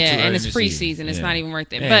slide. season. Yeah, Too and early it's in the preseason. season. It's Yeah. not even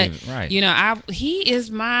worth it. Yeah, But right.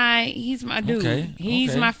 he's my dude. Okay, He's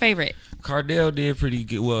okay. my favorite. Cardale did pretty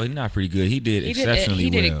good. Well, he's not pretty good. He did exceptionally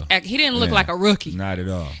well. He didn't look Yeah. like a rookie. Not at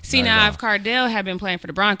all. See, Not now at if Cardale had been playing for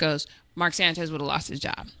the Broncos, Mark Sanchez would have lost his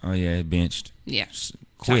job. all. Oh yeah, he benched Yeah,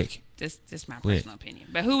 quick. This is my Quick. personal opinion.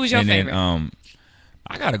 But who was your And favorite? then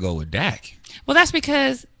I gotta go with Dak. Well, that's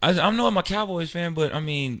because I'm not a Cowboys fan, but I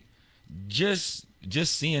mean, just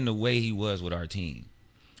seeing the way he was with our team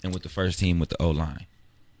and with the first team with the O line.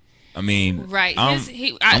 I mean, Right. I'm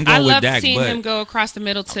I going with love Dak, seeing but him go across the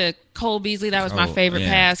middle to Cole Beasley. That was my Oh, favorite yeah,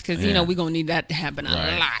 pass because, yeah. we're going to need that to happen a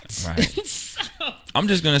Right, lot. right. So- I'm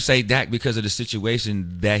just gonna say Dak because of the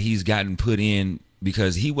situation that he's gotten put in,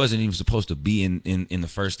 because he wasn't even supposed to be in the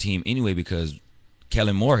first team anyway, because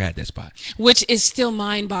Kellen Moore had that spot. Which is still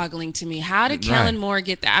mind-boggling to me. How did Kellen Right. Moore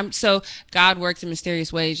get that? So God works in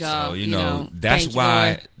mysterious ways, y'all. So that's Thank you, why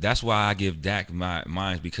Lord. that's why I give Dak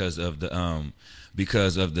mine because of the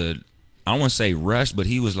I don't want to say rush, but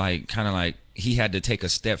he was like kind of like he had to take a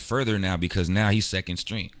step further now because now he's second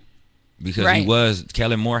string. Because Right.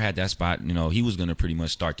 Kellen Moore had that spot. He was going to pretty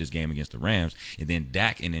much start this game against the Rams, and then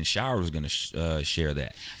Dak and then Shower was going to share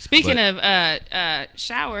that. Speaking But- of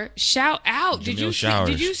Shower, shout out! Did Jamil you Showers.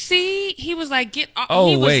 did you see? He was like, get off. Oh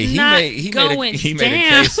he was wait, not he going made a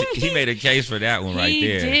down. case. He made a case for that one right He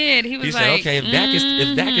there. did. He was said, like, okay, if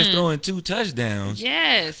Dak is throwing 2 touchdowns,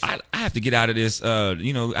 Yes. I have to get out of this, out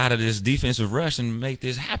of this defensive rush and make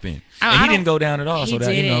this happen. I And he don't- didn't go down at all. he So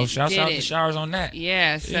that didn't, shouts did out it. to Showers on that.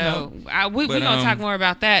 Yeah, so know, we're but, gonna talk more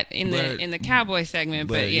about that in but- the Cowboy segment.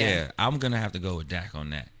 But, yeah. I'm gonna have to go with Dak on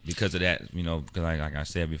that because of that. Because like I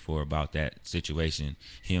said before about that situation,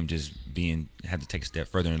 him just had to take a step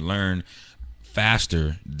further and learn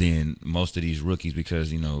faster than most of these rookies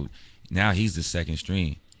because now he's the second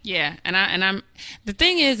string. Yeah, and I'm the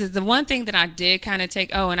thing is the one thing that I did kind of take.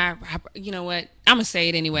 Oh, and I you know what? I'm gonna say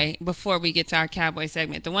it anyway before we get to our Cowboy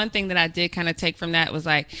segment. The one thing that I did kind of take from that was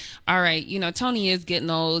like, all right, Tony is getting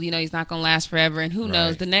old. He's not gonna last forever, and who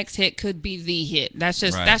knows? Right. The next hit could be the hit. That's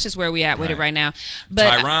just Right. where we at with it Right. right now.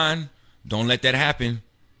 But Tyron, don't let that happen.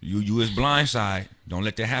 You his blind side. Don't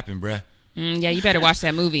let that happen, bruh. yeah, you better watch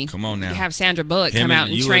that movie. Come on now. Have Sandra Bullock Him come out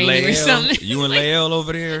and you train you or Lael, something. You and Lael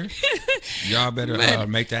over there. Y'all better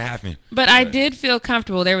make that happen. But I did feel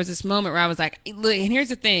comfortable. There was this moment where I was like, look, and here's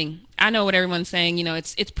the thing. I know what everyone's saying.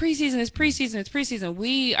 It's preseason, it's preseason, it's preseason.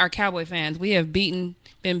 We are Cowboy fans. We have been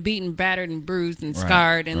beaten, battered, and bruised and Right,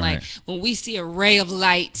 scarred. And right. like when we see a ray of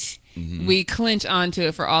light, we clinch onto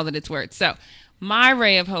it for all that it's worth. So my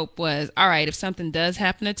ray of hope was, all right, if something does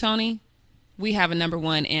happen to Tony, we have a number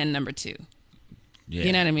 1 and number 2. Yeah.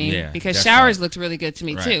 You know what I mean? Yeah, Because that's Showers right. looked really good to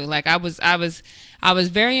me Right. too. Like I was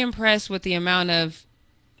very impressed with the amount of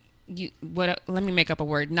let me make up a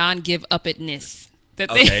word, non-give up-itness that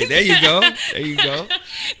they Okay, there you go. There you go.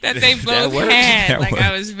 that they That both works. had. That Like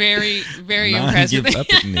I works. was very very impressed with Non-give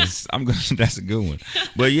it. upness. I'm going. That's a good one.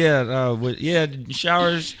 But yeah,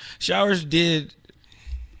 Showers did.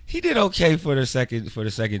 He did okay for the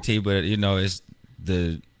second team, but it's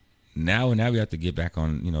the. Now we have to get back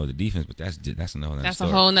on the defense, but that's another That's story.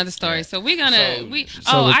 a whole nother story. So we're gonna so with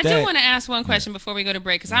I do that- want to ask one question before we go to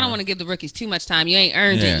break because I don't want to give the rookies too much time. You ain't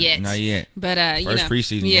earned Yeah, it yet. not yet. But First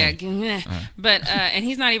preseason yeah, game. but and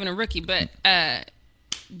he's not even a rookie. But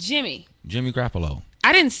Jimmy Garoppolo.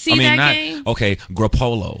 I didn't see that game. Okay,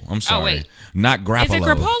 Garoppolo. I'm sorry. wait. Not Garoppolo. Is it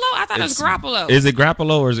Garoppolo? I thought it was Garoppolo. Is it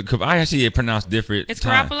Garoppolo or is it? I actually pronounced different. It's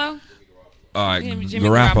time. Garoppolo? All right, Jimmy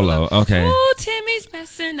Garoppolo. Okay. Ooh, Timmy's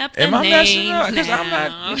messing up the Am I names messing up? Because I'm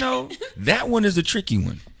now. not. That one is a tricky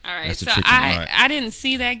one. All right, That's a so tricky one. All right. I didn't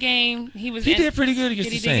see that game. He He did pretty good against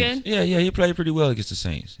Did the he do Saints. good? Yeah, he played pretty well against the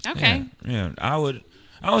Saints. Okay. Yeah. I would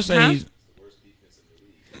say Huh? he's.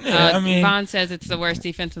 Yeah, I mean, Vaughn says it's the worst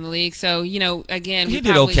defense in the league. So again, he we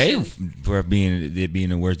did probably okay shouldn't- for being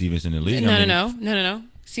the worst defense in the league. No.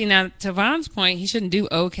 See, now to Vaughn's point, he shouldn't do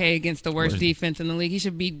okay against the worst Worst. defense in the league. He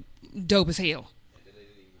should be dope as hell.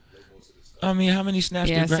 I mean, how many snaps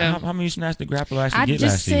Yeah, did so- how many snaps did Garoppolo actually I get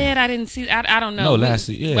just last season? said I didn't see. I don't know. No, last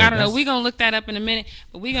season. Yeah, I don't know. that's- We're gonna look that up in a minute,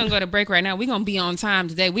 but we're gonna go to break right now. We're gonna be on time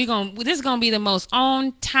today. This is gonna be the most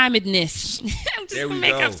on timedness. I'm just There gonna we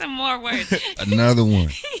make go. up some more words. Another one.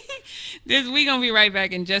 We gonna be right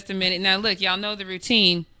back in just a minute. Now, look, y'all know the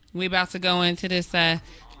routine. We about to go into this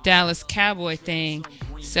Dallas Cowboy thing.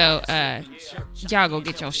 So y'all go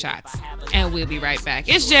get your shots, and we'll be right back.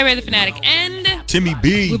 It's J-Ray the Fanatic, and Timmy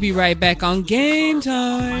B. we'll be right back on Game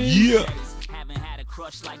Time. Yeah. Haven't had a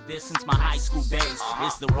crush like this since my high school days.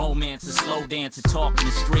 It's the romance, the slow dance, the talk in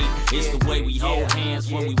the street. It's the way we hold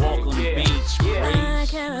hands when we walk on the beach. I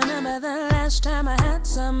can't remember the last time I had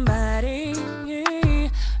somebody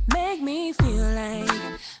make me feel like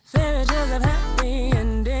fairy tales of happy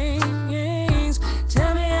endings.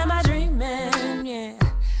 Tell me, am I dreaming? Yeah.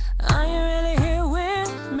 Are you really here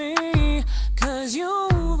with me? 'Cause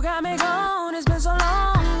you've got me gone. It's been so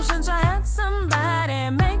long since I had somebody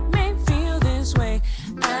make me feel this way.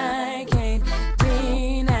 I can't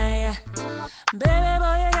deny. Baby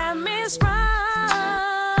boy, you got me sprung.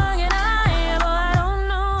 And I don't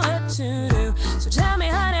know what to do. So tell me,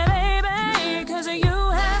 honey, baby, 'cause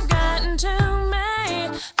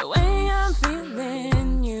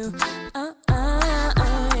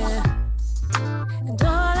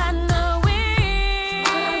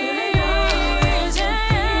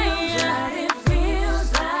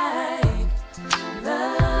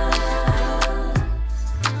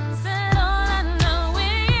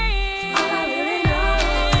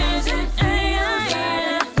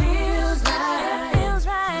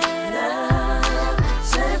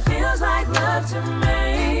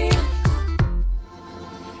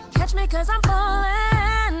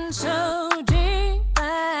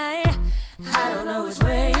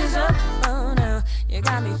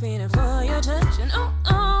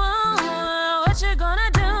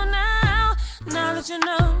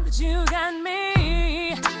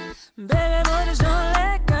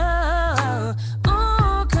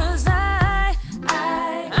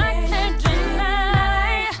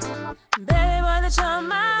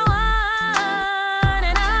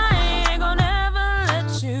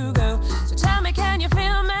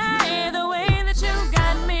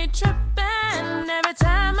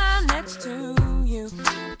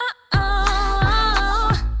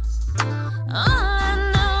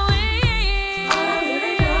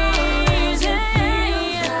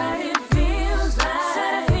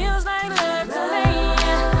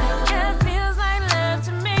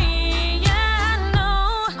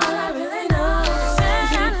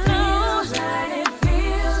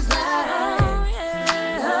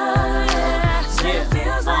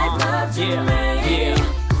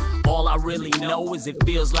All I really know is it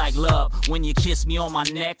feels like love when you kiss me on my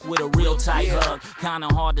neck with a real tight hug. Kinda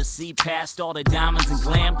hard to see past all the diamonds and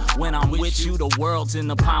glam. When I'm with you, the world's in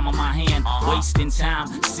the palm of my hand. Wasting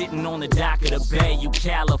time, sitting on the dock of the bay. You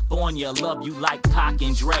California, love you like Pac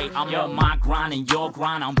and Dre. I'm on my grind and your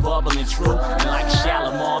grind, I'm bubbling true. And like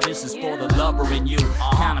Shalimar, this is for the lover in you.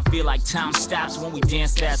 Kinda feel like time stops when we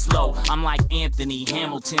dance that slow. I'm like Anthony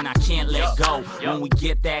Hamilton, I can't let go. When we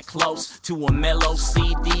get that close to a mellow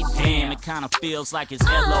CD, damn, it kinda feels like it's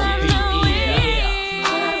L-O-V-E, yeah.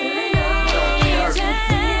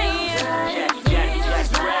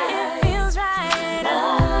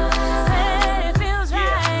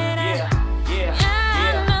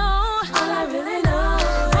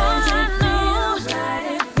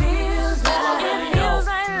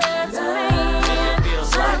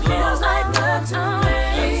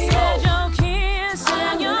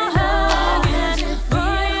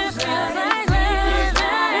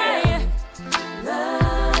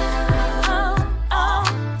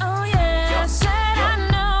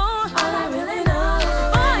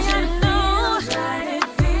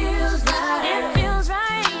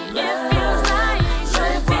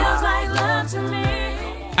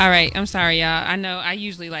 All right, I'm sorry, y'all. I know I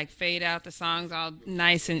usually like fade out the songs all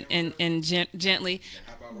nice and gently,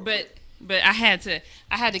 but I had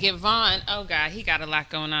to get Vaughn. Oh God, he got a lot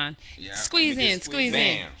going on. Yeah, squeeze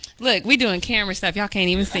in. Look, we doing camera stuff. Y'all can't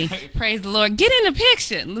even see. Praise the Lord. Get in the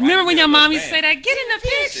picture. Remember when your mom used to say that? Get in the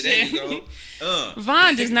picture. There you go.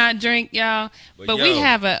 Vaughn does not drink, y'all, but we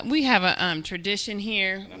have a tradition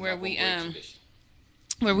here where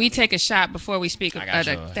we take a shot before we speak.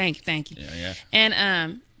 Thank you. Yeah.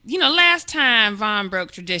 And last time Vaughn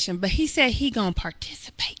broke tradition, but he said he gonna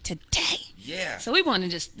participate today. Yeah. So we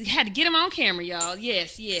had to get him on camera, y'all.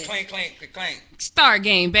 Yes. Clank, clank, clank. Star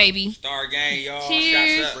game, baby. Star game, y'all.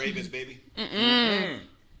 Cheers. Shots up. Ravens, baby.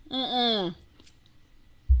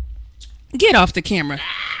 Get off the camera.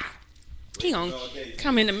 He gonna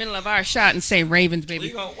come in the middle of our shot and say Ravens,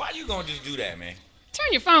 baby. Why you gonna just do that, man? Turn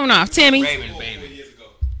your phone off, Timmy. Ravens, baby.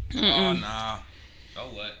 Oh, nah. Oh,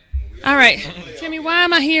 what? All right. Timmy, why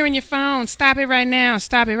am I hearing your phone? Stop it right now.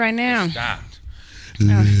 Stop.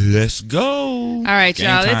 Let's go. All right,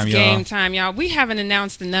 y'all. It's game time, y'all. We haven't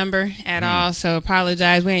announced the number at all, so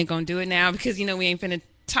apologize. We ain't going to do it now because, we ain't finna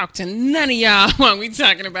talk to none of y'all while we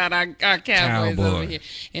talking about our Cowboys over here.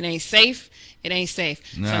 It ain't safe.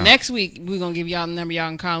 No. So next week, we're going to give y'all the number y'all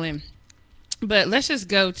can call in. But let's just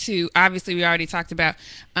go to, obviously, we already talked about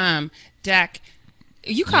Dak.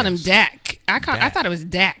 You called him Dak. I thought it was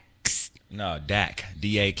Dax. No, Dak.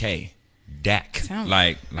 D-A-K. Dak.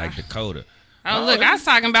 Like Dakota. Oh, look, I was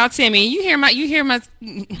talking about Timmy. You hear my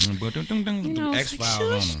X-Files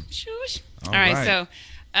on him. All right, so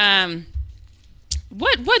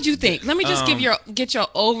what'd you think? Let me just get your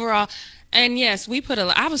overall. And yes, we put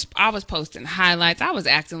I was posting highlights. I was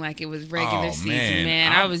acting like it was regular season,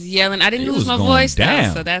 man. I was yelling. I didn't lose my voice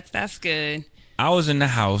though, so that's good. I was in the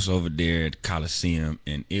house over there at Coliseum,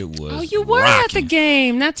 and it was. Oh, you were rocking. At the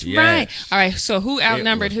game. That's right. All right. So who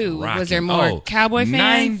outnumbered who? Was there more Cowboy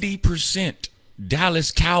fans? 90%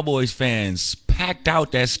 Dallas Cowboys fans packed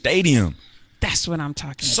out that stadium. That's what I'm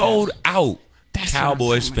talking about. Sold out.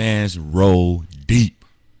 Cowboys fans roll deep.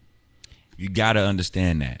 You got to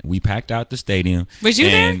understand that. We packed out the stadium. Was you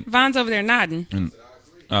there? Von's over there nodding.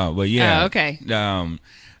 Well, yeah. Oh, okay.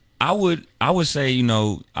 I would say,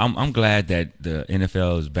 I'm glad that the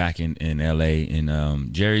NFL is back in LA,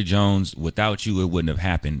 and Jerry Jones, without you, it wouldn't have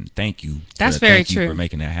happened. Thank you. That's very true. Thank you for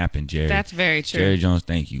making that happen, Jerry. That's very true. Jerry Jones,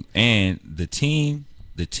 thank you. And the team.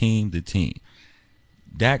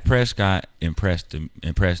 Dak Prescott impressed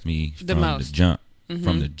me from the jump. Mm-hmm.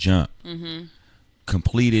 From the jump. Mm-hmm.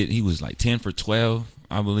 Completed, he was like 10 for 12,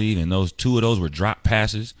 I believe, and two of those were drop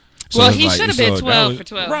passes. So well, he should have been 12 for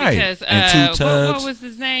 12. Right. Because, and 2 tugs. What was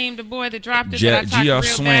his name? The boy that dropped it that I talked real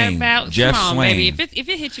bad about? Jeff Come on, Swain. baby. If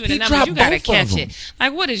it hit you in the numbers, you got to catch it.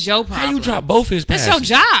 Like, what is your problem? How you drop both his passes? That's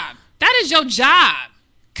your job. That is your job.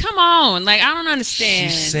 Come on. Like, I don't understand.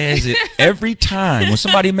 She says it every time. When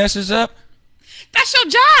somebody messes up. That's your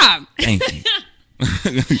job. Thank you.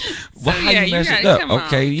 Why you mess it up?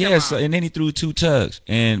 Okay, yes. And then he threw 2 tugs,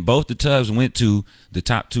 and both the tugs went to the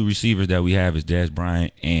top 2 receivers that we have is Dez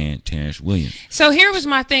Bryant and Terrence Williams. So here was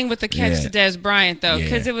my thing with the catch to Dez Bryant, though,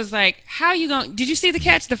 because it was like, how you going? Did you see the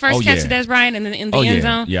catch? The first catch to Dez Bryant and then in the end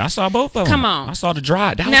zone? Yeah, I saw both of them. Come on, I saw the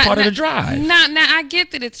drive. That was part of the drive. Now I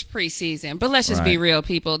get that it's preseason, but let's just be real,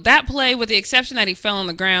 people. That play, with the exception that he fell on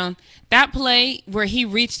the ground, that play where he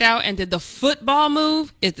reached out and did the football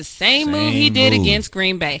move is the same move he did against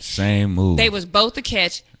Green Bay. Same move. They was both a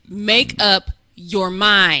catch. Make up your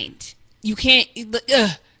mind. you can't.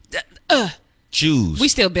 Choose. We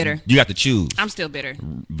still bitter. You got to choose. I'm still bitter.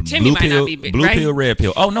 Timmy Blue might pill, not be bitter. blue right? pill, red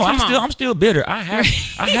pill. Oh no, Come on. I'm still bitter. I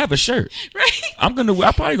have a shirt. Right. I'm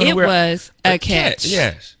probably gonna It wear. was a catch.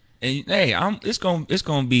 Yes. And hey, it's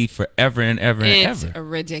gonna be forever and ever and It's ever.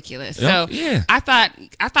 ridiculous. Yep, So yeah. I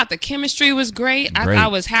thought the chemistry was great. Great. I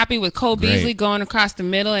was happy with Cole Great. Beasley going across the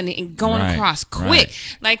middle and going Right, across quick.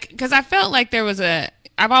 right. Like, because I felt like there was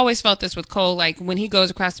I've always felt this with Cole. Like when he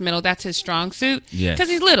goes across the middle, that's his strong suit. Yes. Because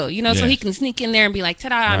he's little, so Yes. he can sneak in there and be like,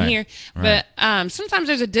 "Ta-da, I'm Right, here." right. But sometimes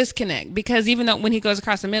there's a disconnect because even though when he goes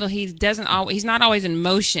across the middle, he's not always in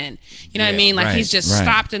motion. You know what I Yeah, mean? Like right, he's just right.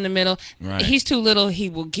 stopped in the middle. Right. He's too little. He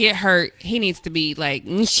will get hurt. He needs to be like.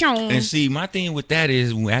 And see, my thing with that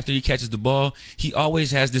is after he catches the ball, he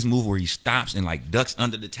always has this move where he stops and like ducks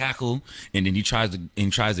under the tackle, and then he tries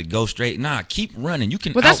to go straight. Nah, keep running. You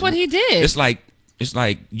can. Well, that's what he did. It's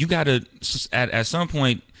like you gotta at some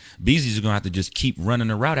point. Beasley's gonna have to just keep running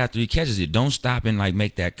the route after he catches it. Don't stop and like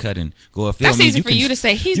make that cut and go upfield. That's easy for you to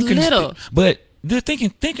say. He's little. But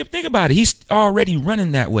think about it. He's already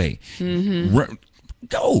running that way. Mm-hmm.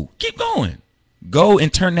 Keep going. Go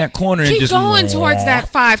and turn that corner and Keep just going towards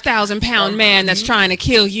that 5,000-pound man that's trying to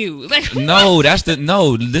kill you. Like, No, this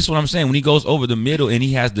is what I'm saying. When he goes over the middle and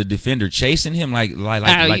he has the defender chasing him like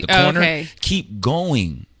the corner, okay. keep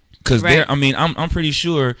going. Because Right. I'm pretty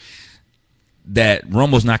sure that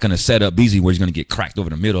Romo's not going to set up Beasley where he's going to get cracked over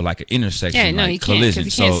the middle like an intersection. Yeah, no, like he can't collision.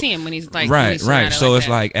 because he can't see him when he's like right. So it's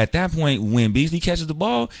that. like at that point when Beasley catches the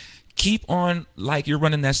ball, keep on like you're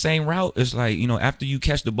running that same route. It's like after you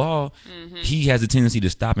catch the ball, he has a tendency to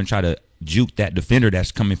stop and try to juke that defender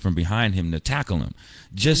that's coming from behind him to tackle him.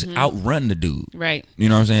 Just outrun the dude. Right. You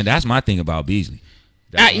know what I'm saying? That's my thing about Beasley.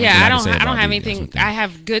 I don't have anything. I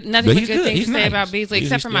have nothing but good things He's to say nice. about Beasley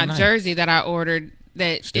except for Beasley's my still nice. jersey that I ordered.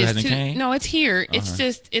 That Still is hasn't too. came? No, it's here. It's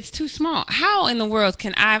just it's too small. How in the world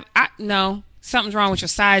can I? No, something's wrong with your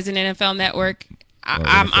size in NFL Network. I'm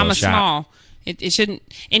a NFL shop. small. It shouldn't.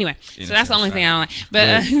 Anyway, so that's the only thing I don't like. But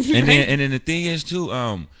and then the thing is too,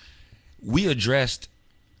 we addressed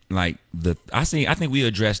like I think we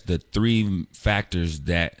addressed the three factors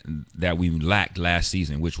that we lacked last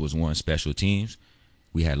season, which was one, special teams.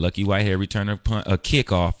 We had Lucky Whitehead return a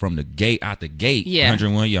kickoff from the gate out the gate,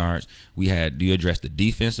 101 yards. We addressed the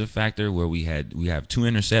defensive factor where we have 2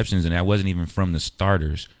 interceptions, and that wasn't even from the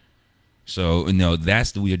starters. So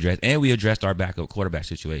we addressed, and we addressed our backup quarterback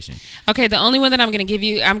situation. Okay, the only one that I'm going to give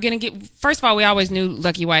you, first of all, we always knew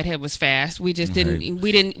Lucky Whitehead was fast. We just didn't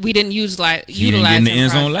utilize He didn't get in the him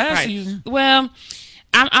end zone right. last season. Well,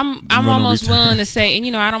 I'm almost return. willing to say,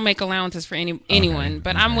 and I don't make allowances for anyone,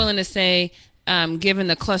 but I'm willing to say, given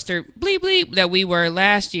the cluster bleep that we were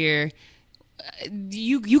last year,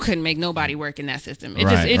 you couldn't make nobody work in that system.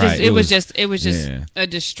 It was just a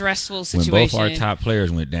distressful situation. When both our top players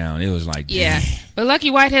went down, it was like yeah. But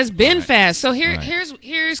Lucky White has been fast. So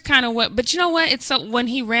here's kind of what. But you know what? It's so when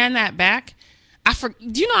he ran that back, I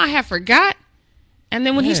have forgot. And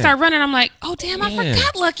then when he started running, I'm like, oh damn, I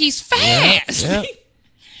forgot Lucky's fast. Yeah.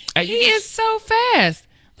 He is so fast.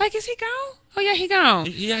 Like, is he gone? Oh yeah, he gone.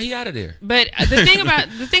 Yeah, he out of there. But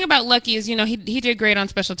the thing about Lucky is, he did great on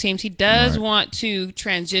special teams. He does want to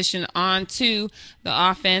transition onto the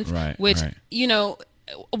offense, which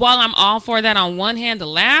while I'm all for that on one hand, the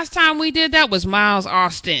last time we did that was Miles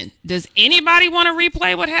Austin. Does anybody want to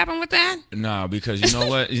replay what happened with that? No, because you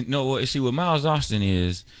know what? See, what Miles Austin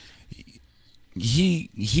is,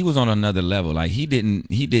 he was on another level. Like he didn't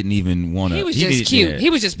even want to. He was just cute. Yeah. He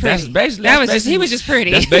was just pretty. He was just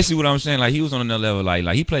pretty. That's basically what I'm saying. Like he was on another level.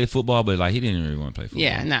 Like he played football, but like he didn't really want to play football.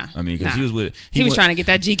 Yeah, no. I mean, because he was trying to get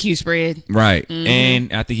that GQ spread. Right,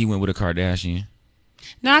 and I think he went with a Kardashian.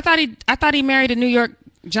 No, I thought he married a New York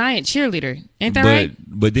Giant cheerleader. Ain't that right?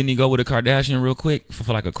 But didn't he go with a Kardashian real quick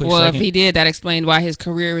for like a quick second? Well, if he did, that explained why his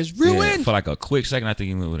career is ruined. Yeah, for like a quick second, I think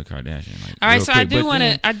he went with a Kardashian. Like, all right, so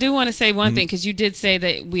quick. I do want to say one thing, because you did say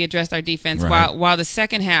that we addressed our defense, while the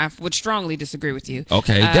second half would strongly disagree with you.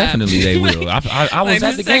 Okay, definitely they will. I was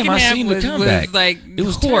at the game. I seen the comeback. It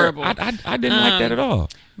was horrible. I didn't like that at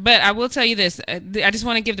all. But I will tell you this. I just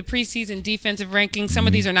want to give the preseason defensive rankings. Some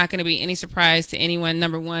of these are not going to be any surprise to anyone.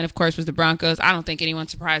 Number 1, of course, was the Broncos. I don't think anyone's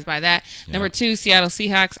surprised by that. Yeah. Number 2, Seattle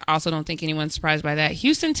Seahawks. Also don't think anyone's surprised by that.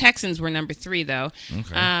 Houston Texans were number 3, though.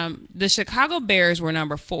 Okay. The Chicago Bears were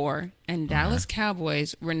number 4. And Dallas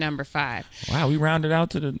Cowboys were number 5. Wow, we rounded out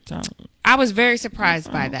to the top. I was very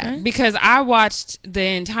surprised by that, because I watched the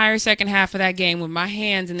entire second half of that game with my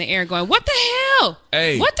hands in the air going, what the hell?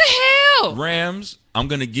 Hey, what the hell? Rams, I'm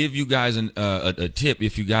going to give you guys a tip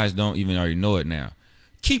if you guys don't even already know it now.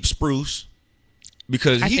 Keep Spruce,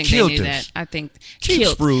 because I he think killed they knew us. that. I think Keep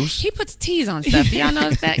kilt. Spruce. He puts T's on stuff. Do y'all know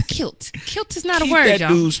that? Kilt. Kilt is not Keep a word, that y'all.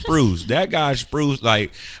 dude Spruce. That guy Spruce.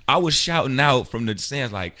 Like I was shouting out from the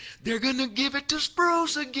stands, like they're gonna give it to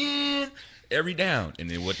Spruce again. Every down, and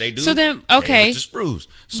then what they do? So then, they okay, give it to Spruce.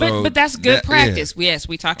 So but that's good that- practice. Yes,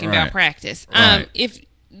 we talking about Right. practice. Right.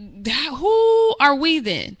 Who are we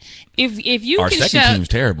then? If you Our can second shout, team's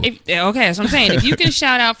terrible. Okay, that's what I'm saying. If you can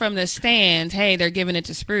shout out from the stands, hey, they're giving it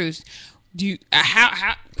to Spruce. Do you,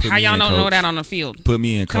 how me y'all in, don't know coach. that on the field? Put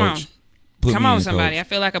me in, Come coach. on. Put Come me on, in, somebody. coach. I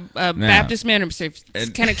feel like a Baptist minister.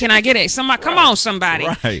 and- Can I get it? Somebody, come on, somebody.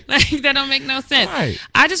 Right. Like, that don't make no sense. Right.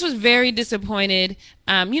 I just was very disappointed.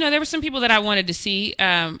 There were some people that I wanted to see.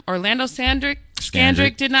 Orlando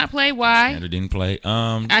Scandrick did not play. Why? Sandra didn't play.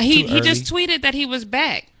 He too just early. tweeted that he was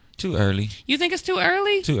back. Too early. You think it's too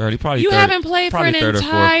early? Too early. Probably. You third, haven't played for probably an third or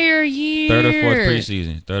fourth- entire year. Third or fourth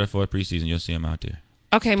preseason. Third or fourth preseason. You'll see him out there.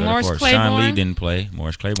 Okay, Third or Morris fourth. Claiborne. Sean Lee didn't play.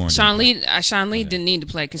 Morris Claiborne. Sean didn't play. Lee didn't need to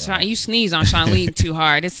play because you sneeze on Sean Lee too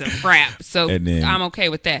hard. It's a wrap. So And then- I'm okay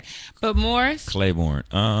with that. But Morris, Claiborne.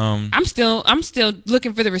 I'm still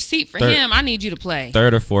looking for the receipt for Third- him. I need you to play.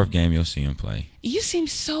 Third or fourth game, you'll see him play. You seem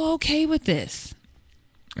so okay with this.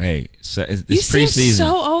 Hey, so it's You seem preseason.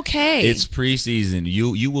 so okay. It's preseason.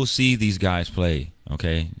 You will see these guys play.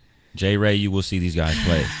 Okay, J. Ray, you will see these guys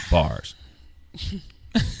play. Bars.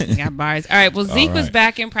 We got bars. All right. Well, Zeke was right.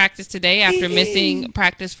 back in practice today after missing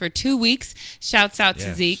practice for 2 weeks. Shouts out to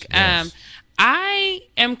Yes, Zeke. yes. I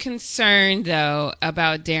am concerned though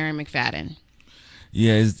about Darren McFadden.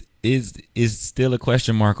 Yeah, is still a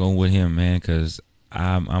question mark on with him, man, because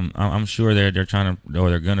I'm sure they're trying to, or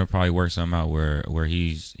they're gonna probably work something out where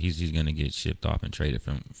he's gonna get shipped off and traded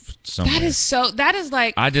from somewhere. That is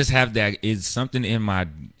like I just have that. It's something in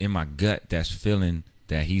my gut that's feeling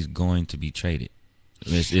that he's going to be traded.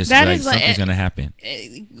 It's That like is like- something's gonna happen.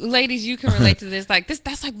 ladies, you can relate to this. Like this,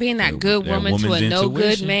 that's like being that good That woman to a woman's no good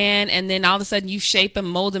intuition. man, and then all of a sudden you shape him,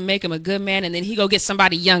 mold him, make him a good man, and then he go get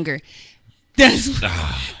somebody younger. That's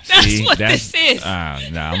See, what this is. No,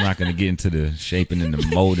 I'm not gonna get into the shaping and the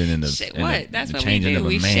molding and the Shape- and what? the, That's the what we changing do. of a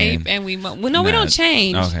We man. shape and we mold. Well, no, we Nah, don't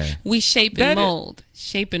change. okay. We shape That and is- mold.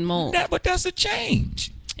 Shape and mold. But that's a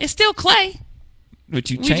change. It's still clay. But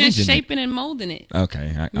you We changing just shaping and molding it, it.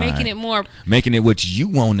 Okay, all making right. it more, making it what you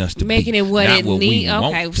want us to making be, it what not it we needs.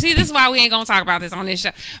 want Okay, to see, this is why we ain't gonna talk about this on this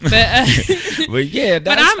show. But But yeah,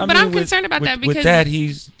 But that's, I'm concerned about that because with that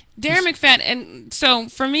he's Darren McFadden, and so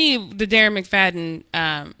for me, the Darren McFadden,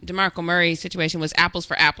 DeMarco Murray situation was apples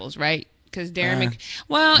for apples, right? Because yeah,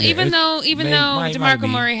 even though might DeMarco be.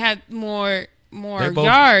 Murray had more both-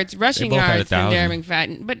 yards, rushing they both had yards than 1,000. Darren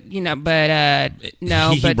McFadden, but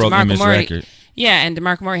no, he but broke DeMarco Emmitt's Murray, record. yeah, and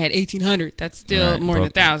DeMarco Murray had 1,800. That's still Right, more than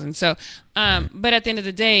broke- 1,000. So, but at the end of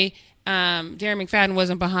the day, Darren McFadden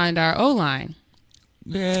wasn't behind our O line.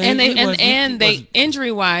 Yeah, And it was- they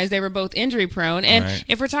injury wise, they were both injury prone. And Right.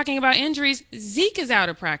 if we're talking about injuries, Zeke is out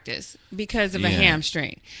of practice because of a Yeah.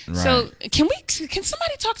 hamstring. So can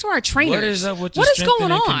somebody talk to our trainers? What is up with the What is strength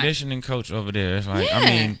going and on? conditioning coach over there? It's like, Yeah. I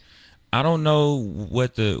mean, I don't know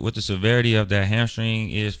what the severity of that hamstring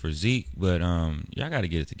is for Zeke, but y'all got to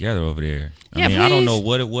get it together over there. Yeah, I mean, I don't please.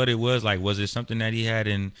 know what it was like. Was it something that he had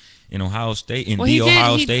in Ohio State, Well,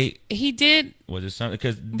 Ohio State? He did. Was it something?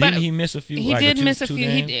 Because But didn't he miss a few? He like did miss a two few.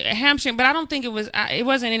 games? He did, a hamstring, but I don't think it was. It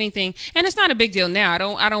wasn't anything, and it's not a big deal now. I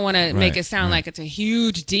don't want to make it sound like it's a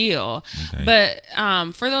huge deal. Okay.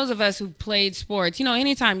 But for those of us who played sports,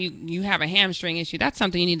 anytime you have a hamstring issue, that's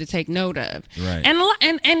something you need to take note of. Right.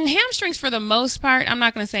 And hamstrings, for the most part, I'm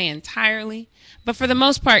not going to say entirely, but for the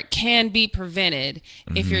most part, can be prevented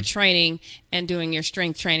if Mm-hmm. you're training and doing your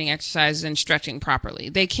strength training exercises and stretching properly.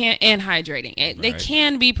 They can, and hydrating. They Right.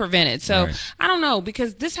 can be prevented. So Right. I don't know,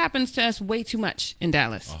 because this happens to us way too much in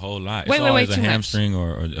Dallas. A whole lot. Way, It's way, way always a too much. hamstring,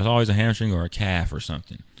 or it's always a hamstring or a calf or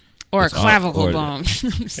something. Or a It's all- clavicle or- bone.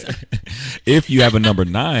 If you have a number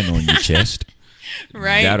 9 on your chest,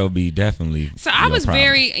 Right? that'll be definitely. So I your was problem.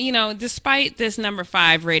 very, despite this number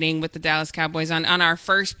 5 rating with the Dallas Cowboys on our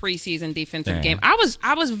first preseason defensive Damn. game,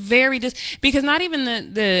 I was very because not even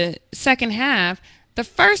the second half, the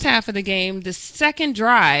first half of the game, the second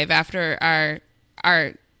drive after our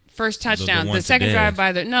first touchdown, one the second today. drive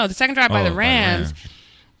by the second drive by Oh, the by the Rams. Rams.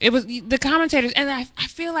 It was the commentators, and I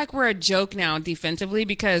feel like we're a joke now defensively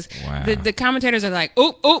because Wow. the commentators are like,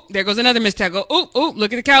 oh, there goes another missed tackle. Oh,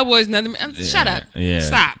 look at the Cowboys. Shut up. Yeah.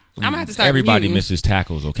 Stop. I'm going to have to start Everybody muting. misses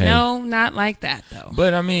tackles, okay? No, not like that, though.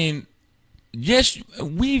 But I mean, yes,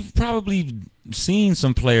 we've probably seen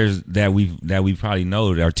some players that we probably know,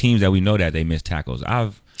 or teams that we know that they miss tackles.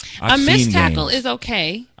 I've A seen missed tackle games. is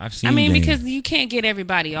okay. I've seen I mean, games. because you can't get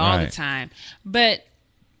everybody all the Right. time. But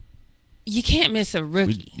you can't miss a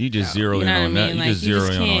rookie. You just zero in on us. You just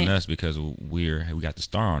zero in on us because we got the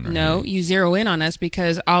star on our head. You zero in on us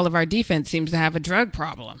because all of our defense seems to have a drug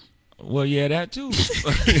problem. Well, yeah, that too.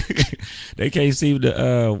 They can't seem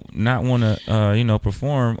to not want to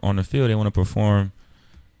perform on the field. They want to perform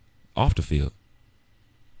off the field.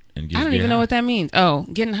 I don't even know what that means. Oh,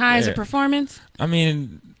 getting high is a performance? I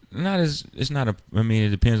mean, it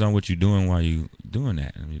depends on what you're doing while you doing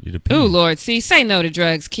that. I mean, it depends. Ooh, Lord, say no to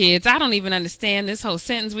drugs, kids. I don't even understand this whole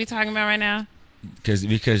sentence we talking about right now. Because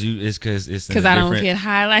I don't get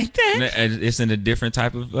high like that. It's in a different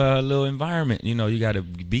type of little environment. You got to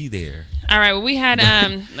be there. All right. Well, we had.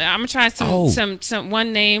 I'm gonna try some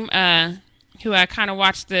one name. Who I kind of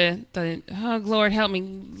watched the. Oh Lord, help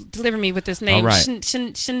me, deliver me with this name. All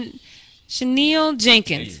right. Chanel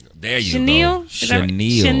Jenkins. There you go.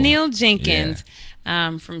 Chanel Jenkins. Yeah.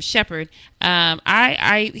 From Shepherd.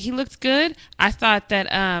 He looked good. I thought that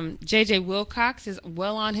JJ Wilcox is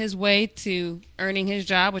well on his way to earning his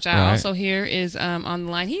job, which I also hear is on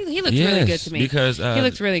the line. He looked really good to me. Because he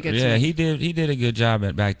looked really good to me. Yeah, he did a good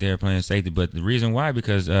job back there playing safety. But the reason why,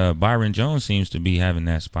 because Byron Jones seems to be having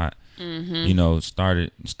that spot. Mm-hmm.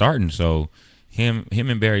 Starting. So him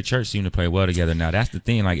and Barry Church seem to play well together. Now that's the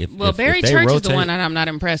thing. Like if Barry Church is the one that I'm not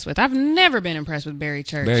impressed with. I've never been impressed with Barry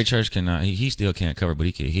Church. Barry Church cannot. He still can't cover, but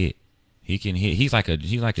he can hit. He can hit. He's like a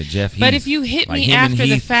Jeff Heath. But if you hit me after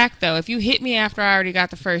the fact, though, if you hit me after I already got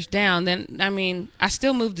the first down, then I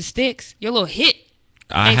still move the sticks. Your little hit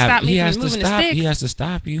ain't stop me from moving the sticks. He has to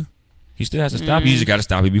stop you. He still has to stop you. You just got to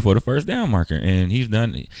stop you before the first down marker, and he's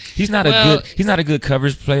done. He's not a good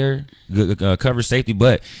coverage player, good coverage safety,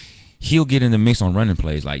 but he'll get in the mix on running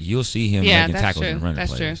plays. Like you'll see him making tackles and running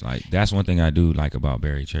plays. True. Like that's one thing I do like about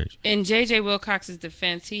Barry Church. In JJ Wilcox's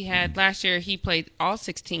defense, he had last year he played all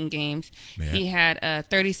 16 games. Yeah. He had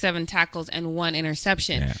 37 tackles and 1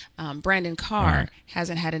 interception. Yeah. Brandon Carr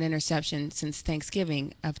hasn't had an interception since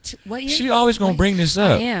Thanksgiving of what year? She always gonna bring this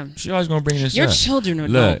up. I am. She always gonna bring this Your up. Your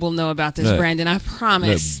children will know about this, Brandon. I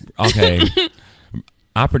promise. Okay.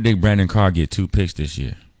 I predict Brandon Carr get 2 picks this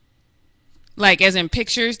year. Like as in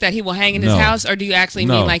pictures that he will hang in his house, or do you actually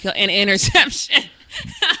mean like an interception?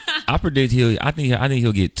 I predict I think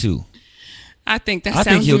he'll get 2. I think that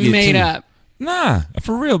sounds made up. Nah,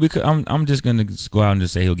 for real, because I'm just gonna go out and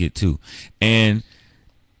just say he'll get 2, and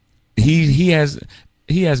he has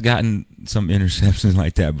gotten some interceptions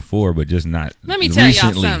like that before, but just not. Let me tell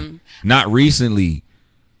y'all something. Not recently.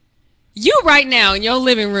 You right now in your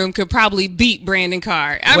living room could probably beat Brandon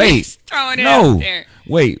Carr. I'm just throwing it out there.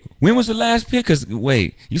 Wait, when was the last pick?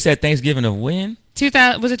 You said Thanksgiving of when?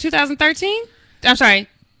 2000 was it 2013? I'm sorry,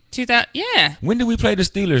 2000. Yeah. When did we play the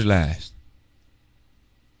Steelers last?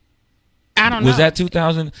 I don't know. Was that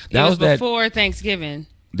 2000? That was before Thanksgiving.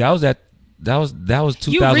 That was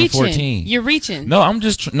 2014. You're reaching. No, I'm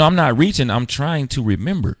not reaching. I'm trying to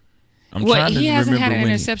remember. He hasn't had an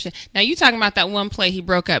interception. Now you talking about that one play he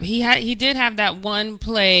broke up. He did have that one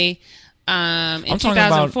play in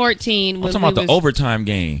 2014. I'm talking about the overtime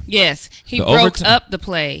game. Yes, he broke up the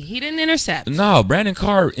play. He didn't intercept. No, Brandon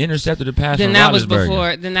Carr intercepted the pass from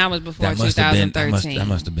Roethlisberger. Then that was before 2013. That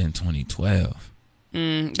must have been 2012.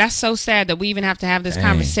 That's so sad that we even have to have this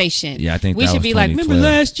conversation. Yeah, I think we should be like, remember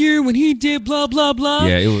last year when he did blah blah blah.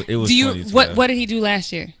 Yeah, it was. What did he do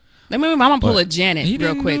last year? I'm gonna pull a Janet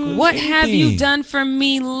real quick. What have you done for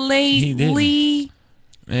me lately?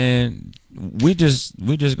 And we just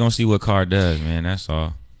gonna see what Carr does, man. That's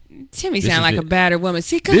all. Timmy sound like a battered woman.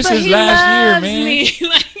 See, this is last year, man.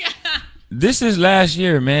 This is last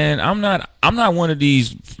year, man. I'm not one of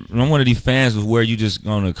these. I'm one of these fans of where you just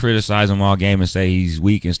gonna criticize him all game and say he's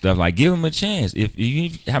weak and stuff. Like, give him a chance.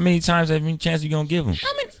 How many times have you chance you gonna give him? Yeah.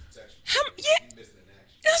 You know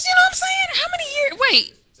what I'm saying? How many years?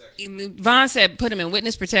 Wait. Vaughn said put him in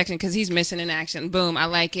witness protection because he's missing in action. Boom, I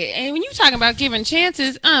like it. And when you talking about giving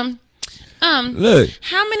chances, look,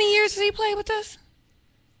 how many years has he played with us?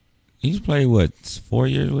 He's played 4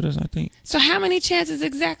 years with us, I think. So how many chances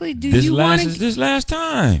exactly do you want? This last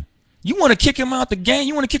time. You want to kick him out the game?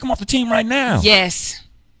 You want to kick him off the team right now? Yes.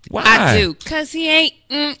 Why? I do. Cause he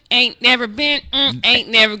ain't never been, ain't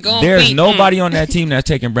never gonna be. There's nobody on that team that's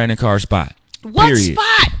taking Brandon Carr's spot. What period.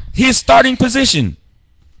 Spot? His starting position.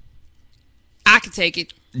 I could take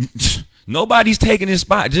it. Nobody's taking his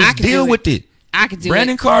spot. Just deal with it. I could do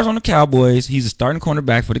Brandon Carr's on the Cowboys. He's a starting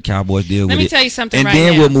cornerback for the Cowboys. Deal with it. Let me tell you something right now.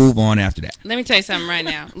 And then we'll move on after that. Let me tell you something right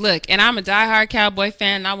now. Look, and I'm a diehard Cowboy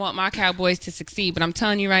fan, and I want my Cowboys to succeed. But I'm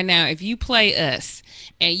telling you right now, if you play us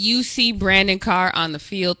and you see Brandon Carr on the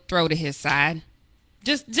field, throw to his side.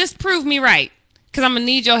 Just prove me right, because I'm going to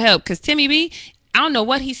need your help. Because Timmy B, I don't know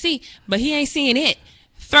what he see, but he ain't seeing it.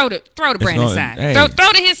 Throw to Brandon's side. Hey. Throw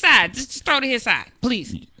to his side. Just throw to his side,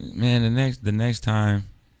 please. Man, the next time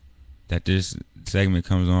that this segment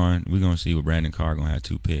comes on, we're gonna see what Brandon Carr gonna have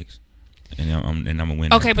 2 picks, and I'm gonna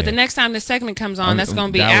win. Okay, but the next time the segment comes on, that's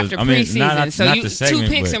gonna be after preseason. Not so the segment,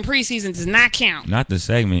 2 picks in preseason does not count. Not the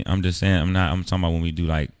segment. I'm just saying. I'm talking about when we do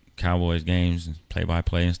like Cowboys games and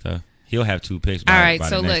play-by-play and stuff. He'll have 2 picks by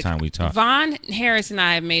the next time we talk. Von Harris and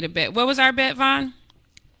I have made a bet. What was our bet, Von?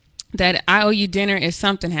 That I owe you dinner if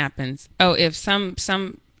something happens. Oh, if some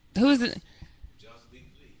who's it?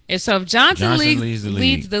 If Johnson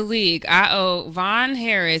leads the league, I owe Von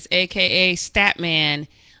Harris, aka Statman,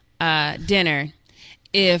 dinner.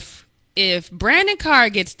 If Brandon Carr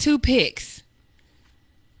gets 2 picks,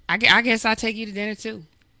 I guess I'll take you to dinner too.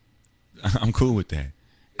 I'm cool with that.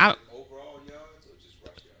 Overall yards or just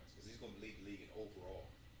rush yards? Because he's going to lead the league in overall.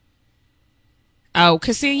 Oh,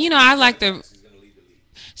 because see, I like the.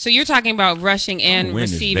 So you're talking about rushing and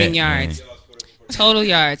receiving yards. Man. Total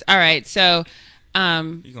yards. All right. So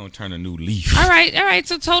you're gonna turn a new leaf. All right.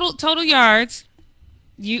 So total yards.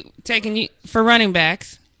 You taking for running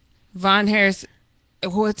backs. Von Harris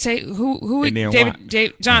who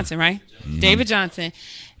David Johnson, right? Mm-hmm.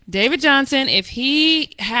 David Johnson, if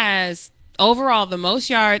he has overall the most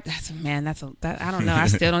yards, I don't know. I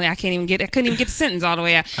couldn't even get the sentence all the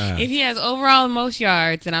way out. If he has overall the most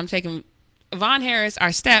yards, then I'm taking Von Harris,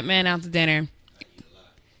 our stat man, out to dinner.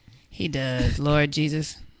 He does, Lord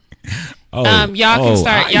Jesus. Y'all can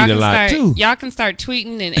start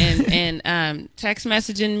tweeting and text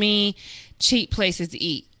messaging me cheap places to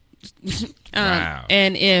eat. Wow.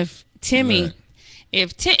 And if Timmy,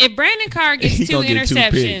 if Brandon Carr gets 2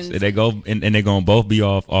 interceptions, they go and they're gonna both be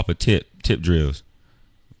off of tip drills.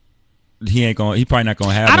 He probably not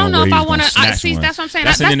gonna have. I don't know if I want to see. That's what I'm saying.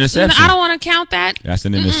 That's an interception. I don't want to count that. That's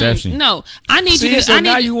an interception. No, I need you to. So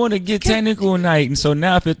now you want to get technical tonight, and so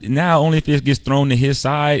now only if it gets thrown to his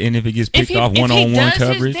side, and if it gets picked off one-on-one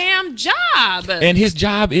coverage. His damn job. And his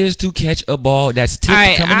job is to catch a ball that's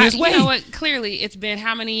tipped coming his way. You know what? Clearly, it's been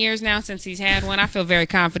how many years now since he's had one? I feel very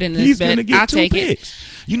confident in this bet. I'll take it.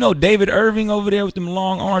 David Irving over there with them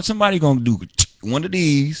long arms. Somebody gonna do one of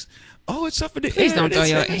these. Oh, it's up for the air. Please don't throw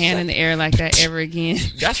your hand in the air like that ever again.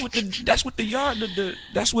 That's what the defensive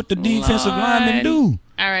linemen do.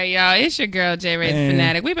 All right, y'all. It's your girl, J Ray the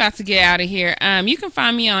Fanatic. We about to get out of here. You can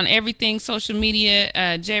find me on everything social media,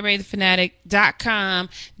 jraythefanatic.com,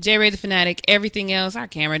 J Ray the Fanatic, everything else. Our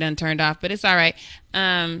camera done turned off, but it's all right.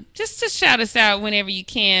 Just shout us out whenever you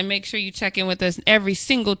can. Make sure you check in with us every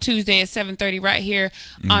single Tuesday at 7:30 right here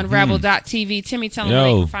on Rebel.tv. Timmy, tell them where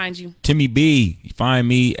they can find you. Timmy B. You find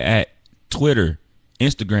me at Twitter,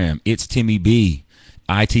 Instagram. It's Timmy B.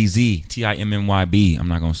 ITZ TIMMYB. I'm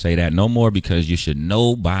not gonna say that no more because you should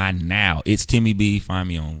know by now. It's Timmy B. Find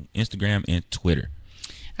me on Instagram and Twitter.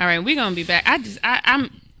 All right, we're gonna be back. I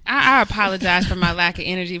apologize for my lack of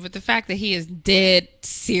energy, but the fact that he is dead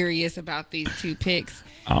serious about these 2 picks.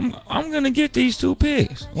 I'm gonna get these 2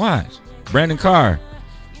 picks. Watch. Brandon Carr.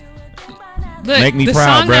 Look, make me the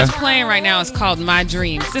proud, song bro. That's playing right now is called My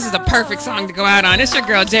Dreams. This is a perfect song to go out on. It's your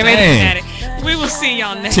girl, J Ray the Fanatic. We will see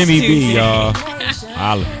y'all next Timmy Tuesday. B, y'all.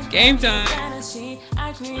 Holla. Game time.